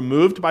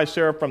removed by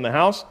Sarah from the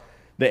house.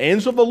 The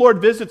angel of the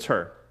Lord visits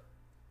her.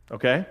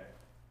 Okay?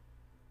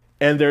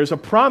 And there's a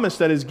promise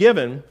that is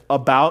given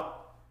about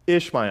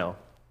Ishmael.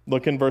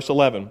 Look in verse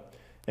 11.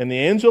 And the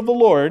angel of the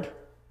Lord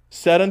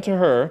said unto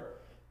her,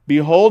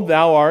 Behold,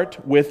 thou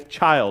art with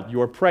child, you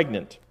are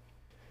pregnant,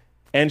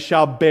 and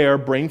shall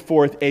bring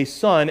forth a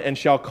son, and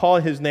shall call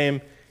his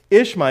name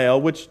Ishmael,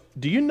 which,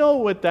 do you know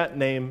what that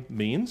name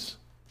means?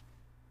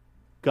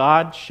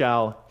 God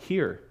shall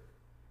hear.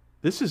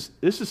 This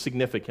is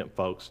significant,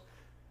 folks.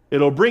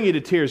 It'll bring you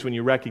to tears when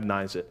you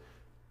recognize it.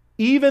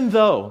 Even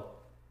though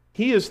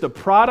He is the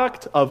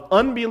product of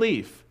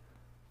unbelief.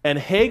 And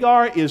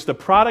Hagar is the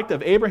product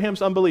of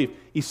Abraham's unbelief.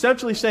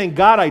 Essentially saying,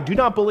 God, I do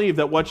not believe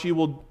that what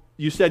you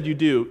said you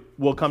do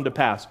will come to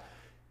pass.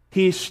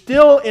 He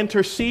still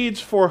intercedes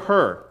for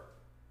her.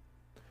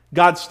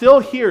 God still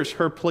hears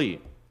her plea.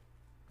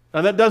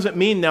 Now that doesn't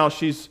mean now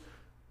she's,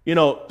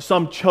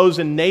 some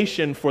chosen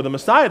nation for the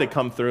Messiah to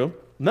come through.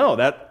 No,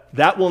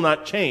 that will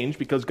not change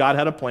because God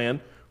had a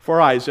plan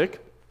for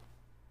Isaac.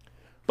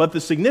 But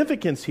the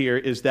significance here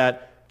is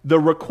that the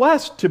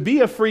request to be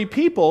a free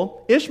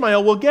people,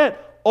 Ishmael will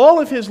get. All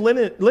of his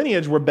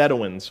lineage were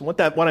Bedouins. What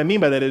I mean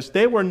by that is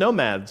they were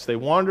nomads. They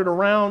wandered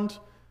around,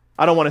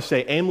 I don't want to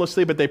say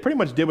aimlessly, but they pretty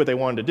much did what they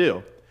wanted to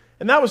do.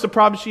 And that was the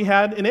problem she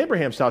had in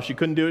Abraham's house. She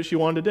couldn't do what she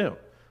wanted to do.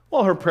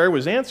 Well, her prayer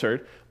was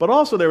answered, but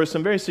also there were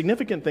some very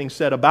significant things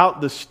said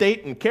about the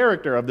state and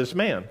character of this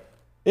man,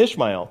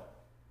 Ishmael.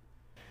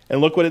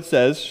 And look what it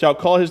says, shall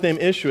call his name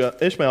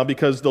Ishmael,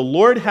 because the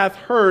Lord hath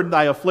heard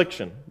thy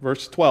affliction.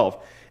 Verse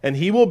 12, and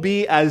he will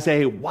be as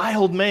a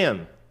wild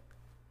man.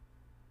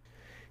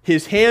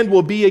 His hand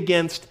will be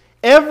against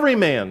every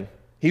man.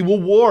 He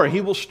will war,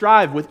 he will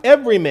strive with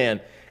every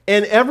man,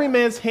 and every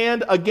man's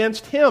hand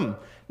against him.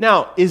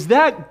 Now, is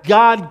that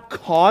God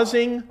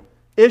causing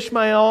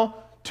Ishmael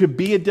to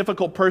be a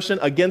difficult person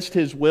against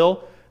his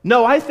will?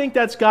 No, I think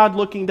that's God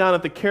looking down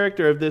at the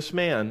character of this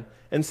man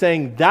and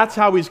saying, that's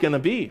how he's going to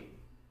be.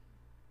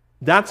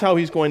 That's how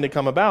he's going to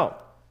come about.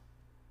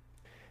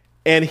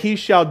 And he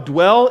shall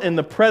dwell in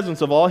the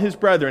presence of all his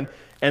brethren.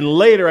 And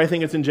later, I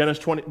think it's in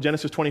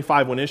Genesis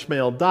 25, when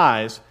Ishmael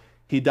dies,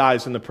 he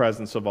dies in the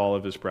presence of all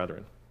of his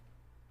brethren.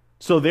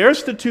 So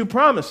there's the two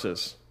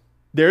promises.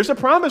 There's a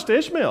promise to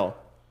Ishmael.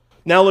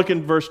 Now look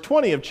in verse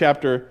 20 of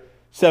chapter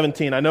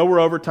 17. I know we're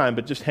over time,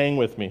 but just hang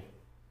with me.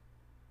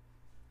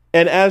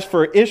 And as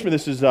for Ishmael,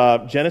 this is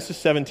Genesis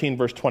 17,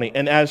 verse 20.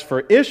 And as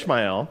for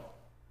Ishmael,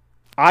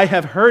 I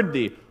have heard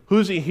thee.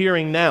 Who's he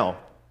hearing now?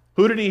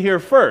 Who did he hear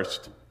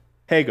first?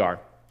 Hagar.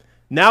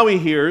 Now he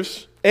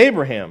hears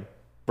Abraham.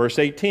 Verse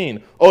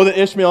 18, oh, that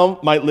Ishmael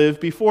might live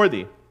before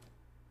thee.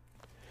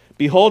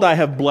 Behold, I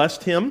have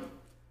blessed him,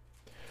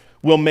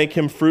 will make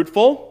him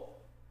fruitful,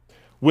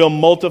 will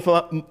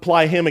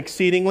multiply him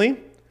exceedingly.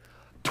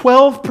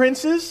 12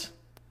 princes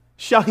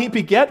shall he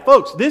beget.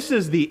 Folks, this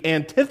is the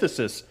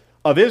antithesis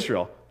of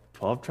Israel.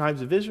 12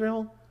 tribes of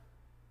Israel,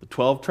 the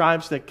 12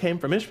 tribes that came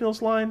from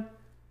Ishmael's line.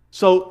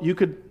 So you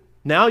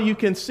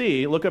can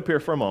see, look up here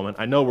for a moment.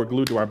 I know we're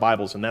glued to our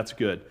Bibles, and that's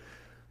good.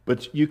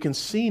 But you can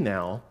see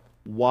now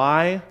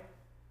why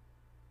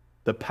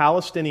the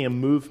Palestinian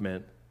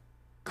movement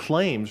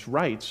claims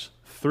rights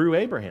through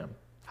Abraham.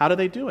 How do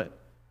they do it?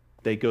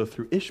 They go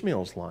through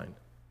Ishmael's line.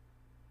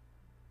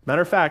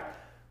 Matter of fact,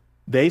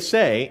 they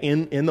say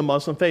in the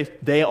Muslim faith,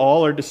 they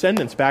all are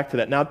descendants back to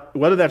that. Now,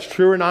 whether that's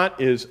true or not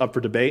is up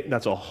for debate.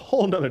 That's a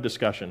whole other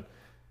discussion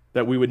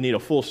that we would need a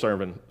full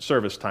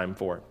service time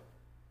for.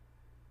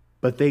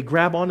 But they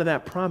grab onto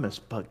that promise.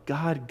 But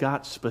God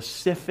got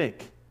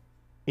specific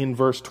in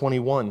verse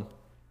 21.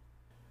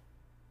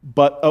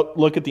 But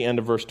look at the end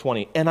of verse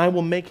 20. And I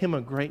will make him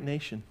a great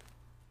nation.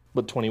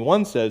 But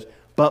 21 says,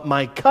 but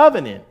my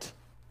covenant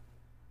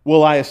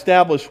will I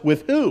establish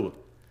with who?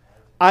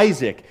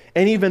 Isaac.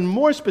 And even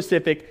more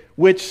specific,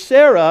 which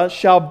Sarah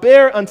shall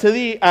bear unto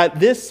thee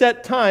at this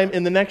set time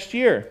in the next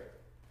year.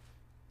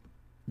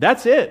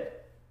 That's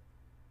it.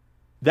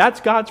 That's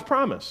God's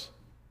promise.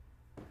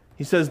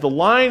 He says the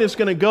line is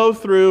going to go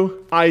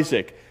through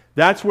Isaac.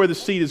 That's where the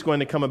seed is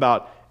going to come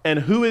about. And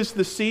who is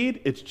the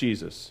seed? It's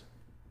Jesus.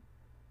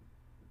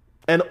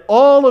 And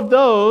all of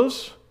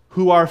those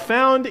who are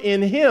found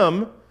in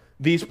him,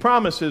 these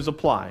promises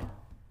apply.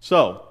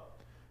 So,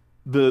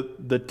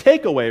 the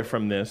takeaway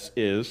from this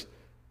is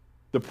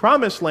the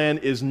promised land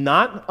is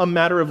not a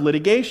matter of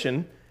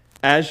litigation,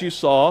 as you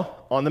saw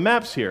on the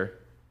maps here.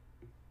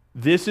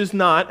 This is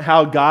not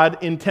how God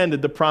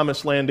intended the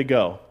promised land to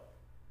go.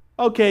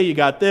 Okay, you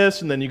got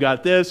this, and then you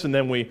got this, and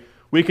then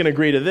we can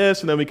agree to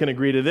this, and then we can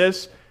agree to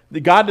this.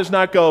 God does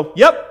not go,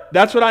 yep,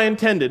 that's what I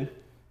intended.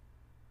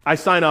 I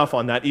sign off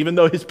on that, even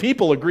though his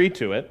people agree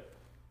to it.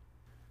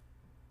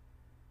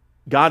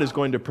 God is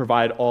going to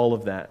provide all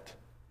of that.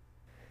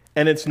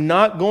 And it's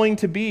not going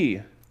to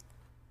be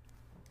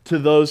to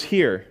those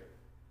here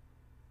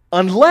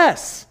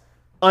unless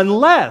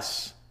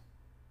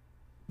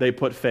they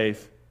put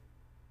faith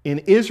in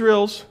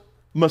Israel's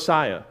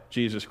Messiah,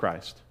 Jesus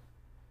Christ.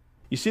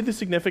 You see the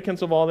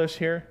significance of all this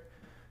here?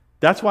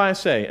 That's why I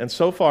say, and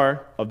so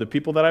far, of the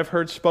people that I've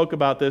heard spoke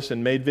about this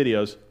and made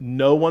videos,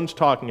 no one's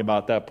talking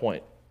about that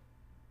point.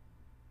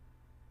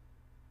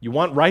 You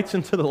want rights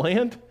into the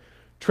land?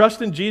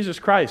 Trust in Jesus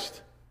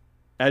Christ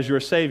as your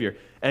Savior.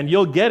 And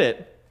you'll get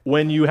it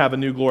when you have a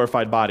new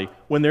glorified body,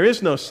 when there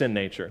is no sin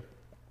nature.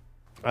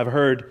 I've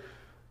heard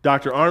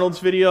Dr. Arnold's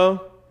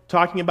video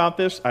talking about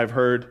this. I've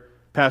heard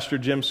Pastor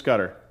Jim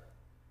Scudder.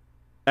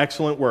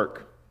 Excellent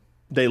work.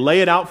 They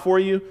lay it out for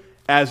you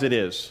as it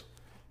is.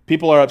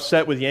 People are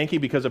upset with Yankee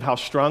because of how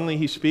strongly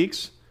he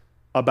speaks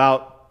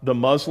about the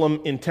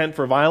Muslim intent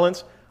for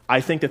violence.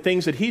 I think the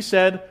things that he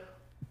said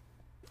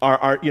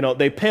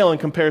they pale in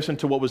comparison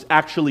to what was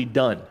actually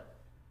done.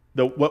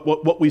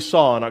 What we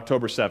saw on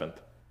October 7th.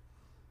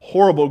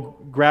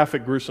 Horrible,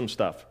 graphic, gruesome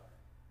stuff.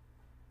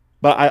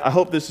 But I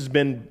hope this has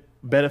been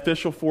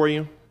beneficial for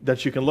you,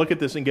 that you can look at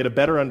this and get a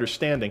better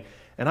understanding.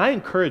 And I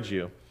encourage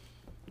you,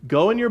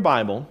 go in your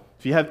Bible,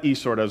 if you have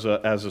eSword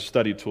as a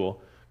study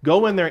tool,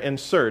 go in there and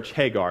search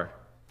Hagar.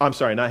 I'm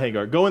sorry, not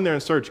Hagar. Go in there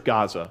and search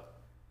Gaza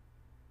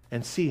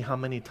and see how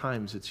many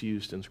times it's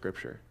used in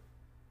Scripture.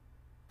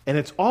 And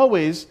it's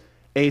always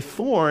a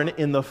thorn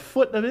in the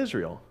foot of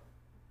Israel.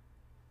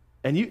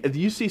 And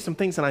you see some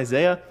things in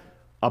Isaiah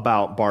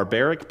about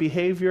barbaric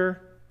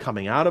behavior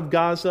coming out of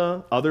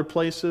Gaza, other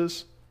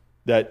places,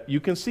 that you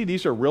can see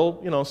these are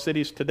real,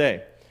 cities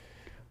today.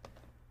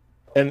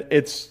 And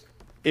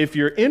if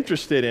you're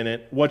interested in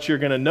it, what you're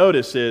going to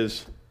notice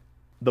is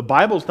the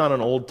Bible's not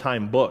an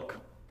old-time book.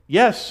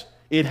 Yes,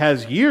 it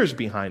has years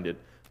behind it,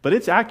 but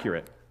it's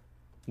accurate.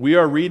 We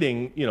are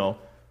reading,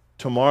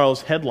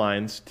 tomorrow's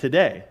headlines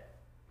today.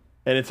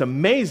 And it's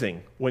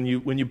amazing when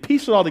you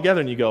piece it all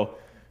together and you go,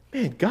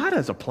 man, God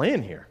has a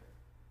plan here.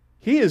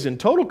 He is in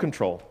total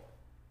control.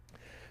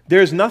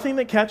 There's nothing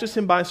that catches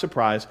him by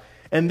surprise.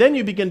 And then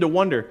you begin to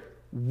wonder,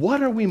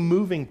 what are we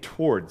moving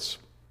towards?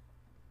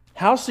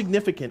 How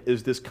significant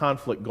is this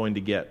conflict going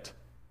to get?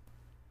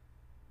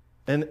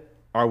 And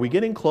are we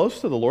getting close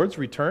to the Lord's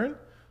return?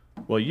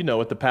 Well,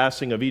 with the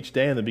passing of each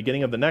day and the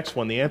beginning of the next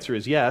one, the answer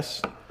is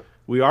yes.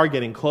 We are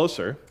getting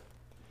closer.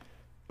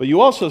 But you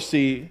also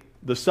see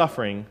the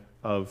suffering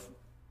of,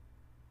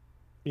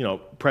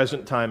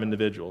 present time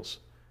individuals.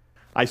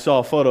 I saw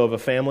a photo of a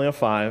family of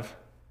 5,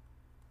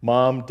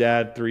 mom,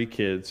 dad, 3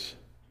 kids.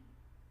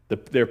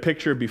 Their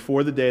picture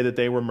before the day that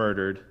they were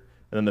murdered,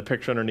 and then the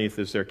picture underneath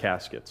is their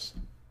caskets.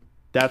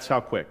 That's how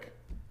quick.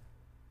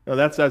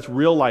 That's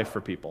real life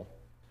for people.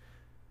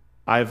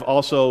 I've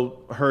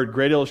also heard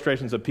great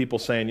illustrations of people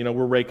saying,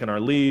 we're raking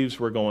our leaves,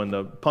 we're going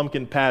to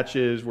pumpkin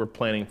patches, we're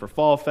planning for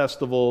fall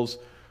festivals,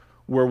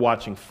 we're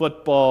watching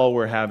football,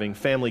 we're having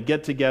family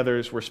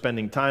get-togethers, we're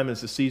spending time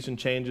as the season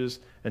changes,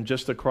 and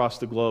just across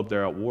the globe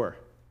they're at war.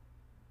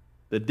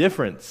 The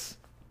difference,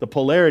 the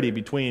polarity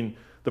between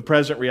the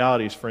present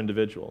realities for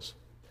individuals.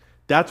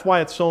 That's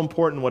why it's so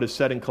important what is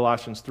said in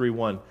Colossians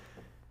 3:1.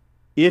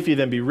 If you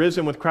then be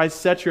risen with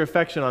Christ, set your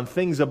affection on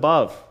things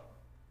above,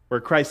 where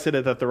Christ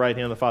sitteth at the right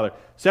hand of the Father.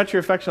 Set your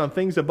affection on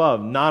things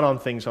above, not on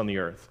things on the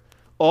earth.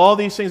 All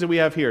these things that we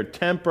have here,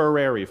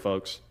 temporary,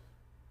 folks.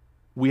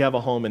 We have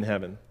a home in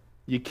heaven.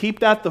 You keep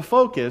that the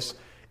focus,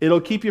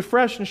 it'll keep you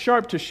fresh and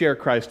sharp to share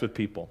Christ with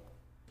people.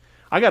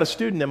 I got a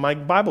student in my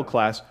Bible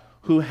class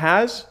who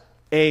has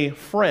a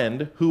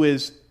friend who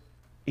is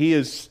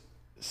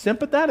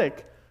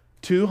sympathetic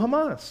to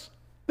Hamas.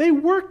 They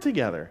work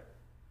together.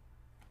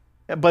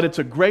 But it's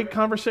a great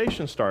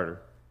conversation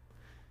starter.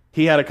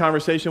 He had a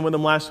conversation with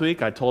him last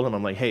week. I told him,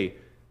 I'm like, hey,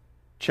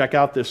 check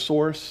out this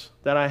source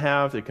that I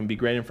have. It can be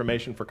great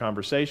information for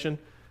conversation.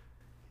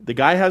 The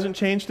guy hasn't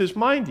changed his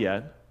mind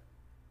yet.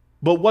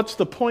 But what's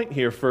the point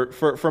here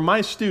for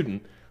my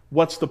student?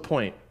 What's the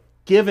point?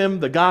 Give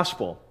him the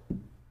gospel.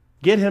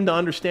 Get him to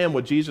understand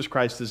what Jesus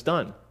Christ has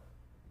done.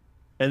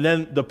 And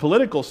then the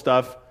political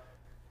stuff,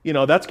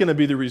 that's going to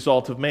be the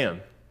result of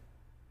man.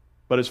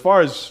 But as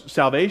far as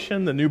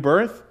salvation, the new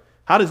birth,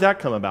 how does that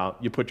come about?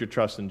 You put your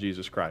trust in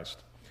Jesus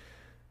Christ.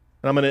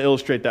 And I'm going to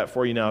illustrate that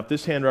for you now. If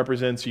this hand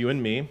represents you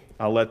and me,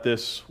 I'll let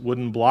this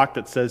wooden block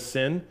that says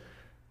sin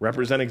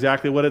represent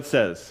exactly what it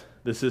says.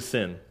 This is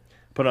sin.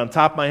 Put it on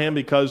top of my hand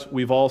because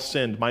we've all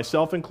sinned,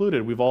 myself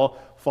included. We've all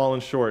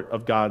fallen short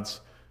of God's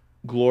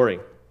glory.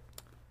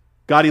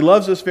 God, He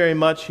loves us very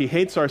much. He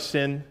hates our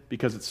sin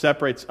because it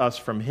separates us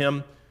from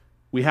Him.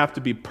 We have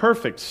to be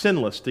perfect,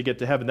 sinless to get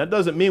to heaven. That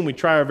doesn't mean we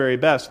try our very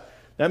best.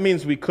 That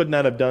means we could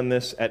not have done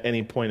this at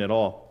any point at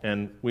all.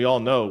 And we all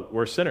know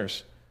we're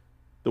sinners.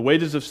 The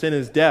wages of sin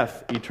is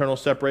death, eternal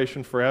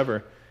separation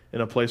forever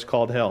in a place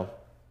called hell.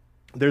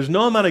 There's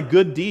no amount of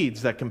good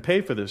deeds that can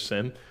pay for this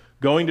sin.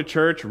 Going to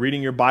church,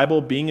 reading your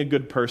Bible, being a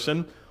good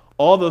person,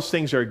 all those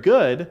things are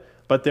good,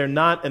 but they're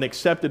not an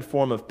accepted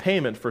form of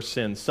payment for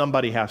sin.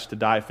 Somebody has to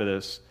die for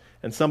this,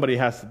 and somebody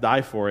has to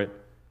die for it,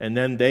 and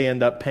then they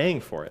end up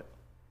paying for it.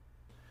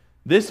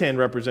 This hand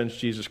represents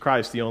Jesus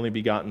Christ, the only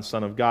begotten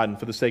Son of God, and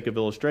for the sake of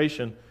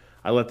illustration,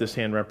 I let this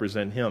hand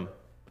represent Him.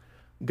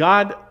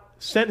 God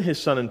sent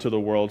His Son into the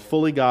world,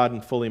 fully God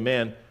and fully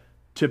man,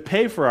 to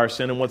pay for our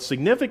sin, and what's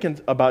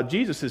significant about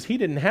Jesus is He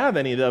didn't have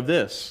any of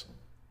this.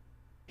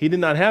 He did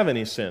not have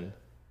any sin.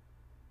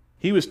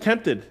 He was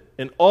tempted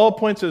in all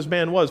points as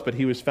man was, but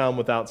He was found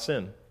without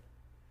sin.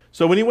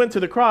 So when He went to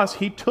the cross,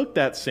 He took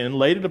that sin,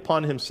 laid it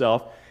upon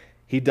Himself.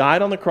 He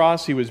died on the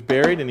cross, He was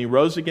buried, and He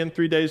rose again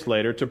 3 days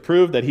later to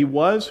prove that He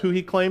was who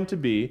He claimed to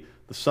be,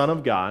 the Son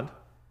of God,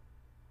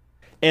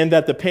 and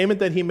that the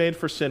payment that He made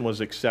for sin was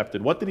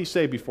accepted. What did He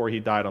say before He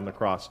died on the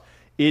cross?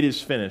 It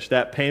is finished.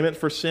 That payment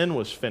for sin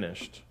was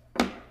finished.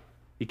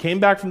 He came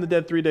back from the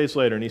dead 3 days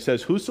later, and He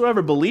says,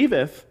 whosoever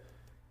believeth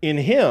in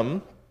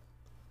Him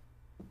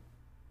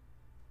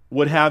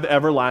would have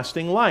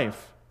everlasting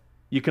life.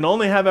 You can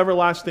only have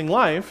everlasting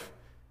life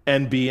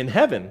and be in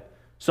heaven.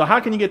 So how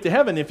can you get to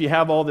heaven if you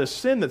have all this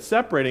sin that's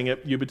separating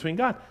you between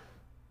God?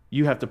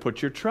 You have to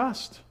put your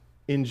trust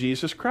in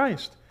Jesus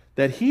Christ,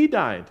 that he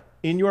died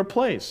in your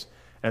place.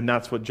 And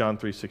that's what John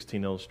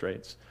 3:16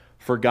 illustrates.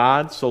 For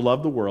God so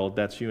loved the world,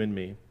 that's you and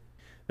me,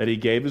 that he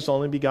gave his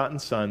only begotten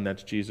Son,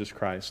 that's Jesus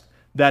Christ,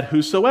 that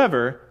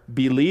whosoever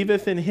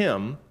believeth in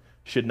him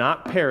should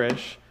not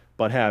perish,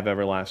 but have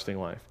everlasting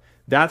life.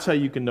 That's how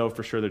you can know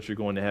for sure that you're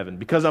going to heaven.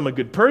 Because I'm a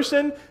good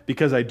person,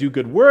 because I do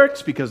good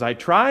works, because I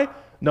try.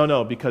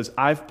 No, because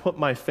I've put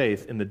my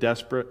faith in the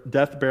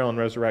death, burial, and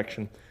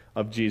resurrection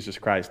of Jesus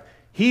Christ.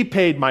 He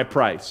paid my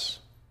price.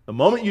 The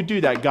moment you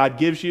do that, God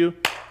gives you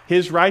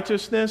his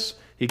righteousness.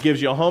 He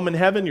gives you a home in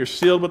heaven. You're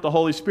sealed with the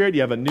Holy Spirit.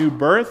 You have a new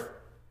birth.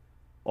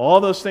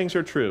 All those things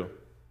are true.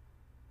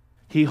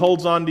 He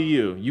holds on to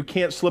you. You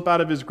can't slip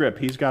out of his grip.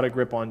 He's got a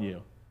grip on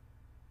you.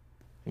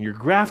 And you're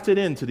grafted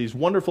into these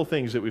wonderful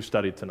things that we've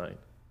studied tonight.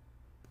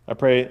 I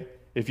pray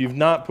if you've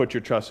not put your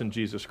trust in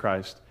Jesus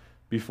Christ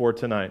before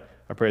tonight,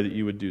 I pray that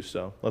you would do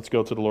so. Let's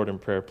go to the Lord in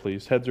prayer,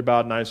 please. Heads are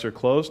bowed and eyes are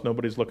closed.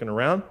 Nobody's looking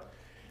around.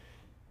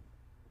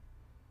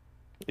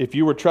 If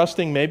you were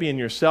trusting maybe in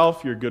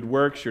yourself, your good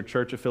works, your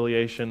church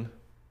affiliation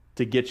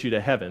to get you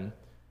to heaven,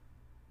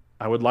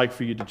 I would like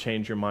for you to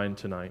change your mind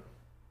tonight.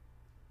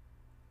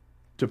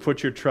 To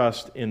put your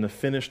trust in the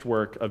finished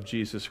work of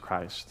Jesus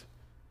Christ.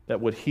 That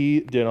what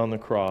he did on the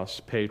cross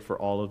paid for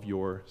all of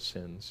your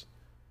sins.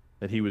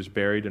 That he was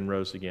buried and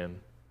rose again.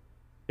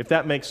 If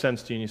that makes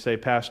sense to you and you say,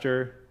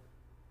 Pastor,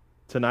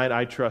 tonight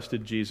I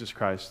trusted Jesus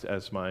Christ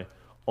as my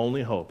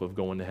only hope of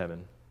going to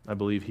heaven. I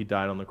believe he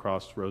died on the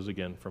cross, rose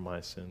again for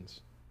my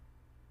sins.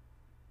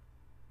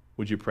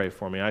 Would you pray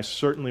for me? I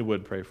certainly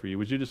would pray for you.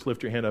 Would you just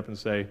lift your hand up and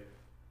say,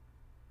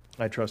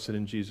 I trusted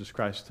in Jesus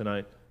Christ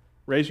tonight?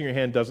 Raising your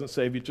hand doesn't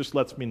save you, just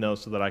lets me know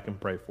so that I can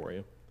pray for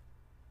you.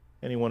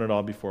 Anyone at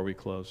all before we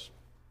close?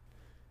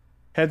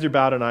 Heads are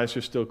bowed and eyes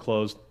are still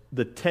closed.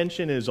 The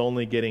tension is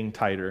only getting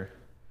tighter.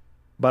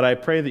 But I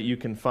pray that you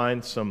can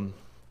find some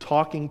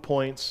talking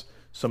points,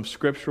 some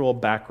scriptural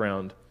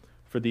background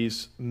for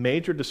these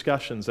major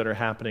discussions that are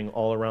happening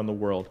all around the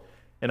world.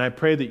 And I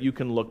pray that you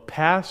can look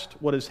past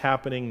what is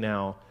happening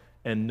now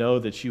and know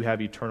that you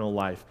have eternal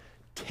life.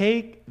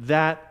 Take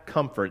that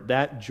comfort,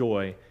 that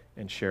joy,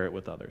 and share it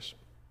with others.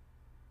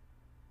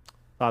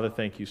 Father,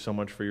 thank you so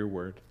much for your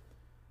word.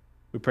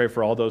 We pray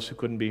for all those who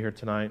couldn't be here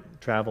tonight,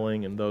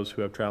 traveling, and those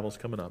who have travels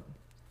coming up.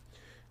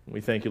 And we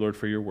thank you, Lord,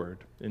 for your word.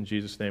 In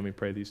Jesus' name we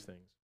pray these things.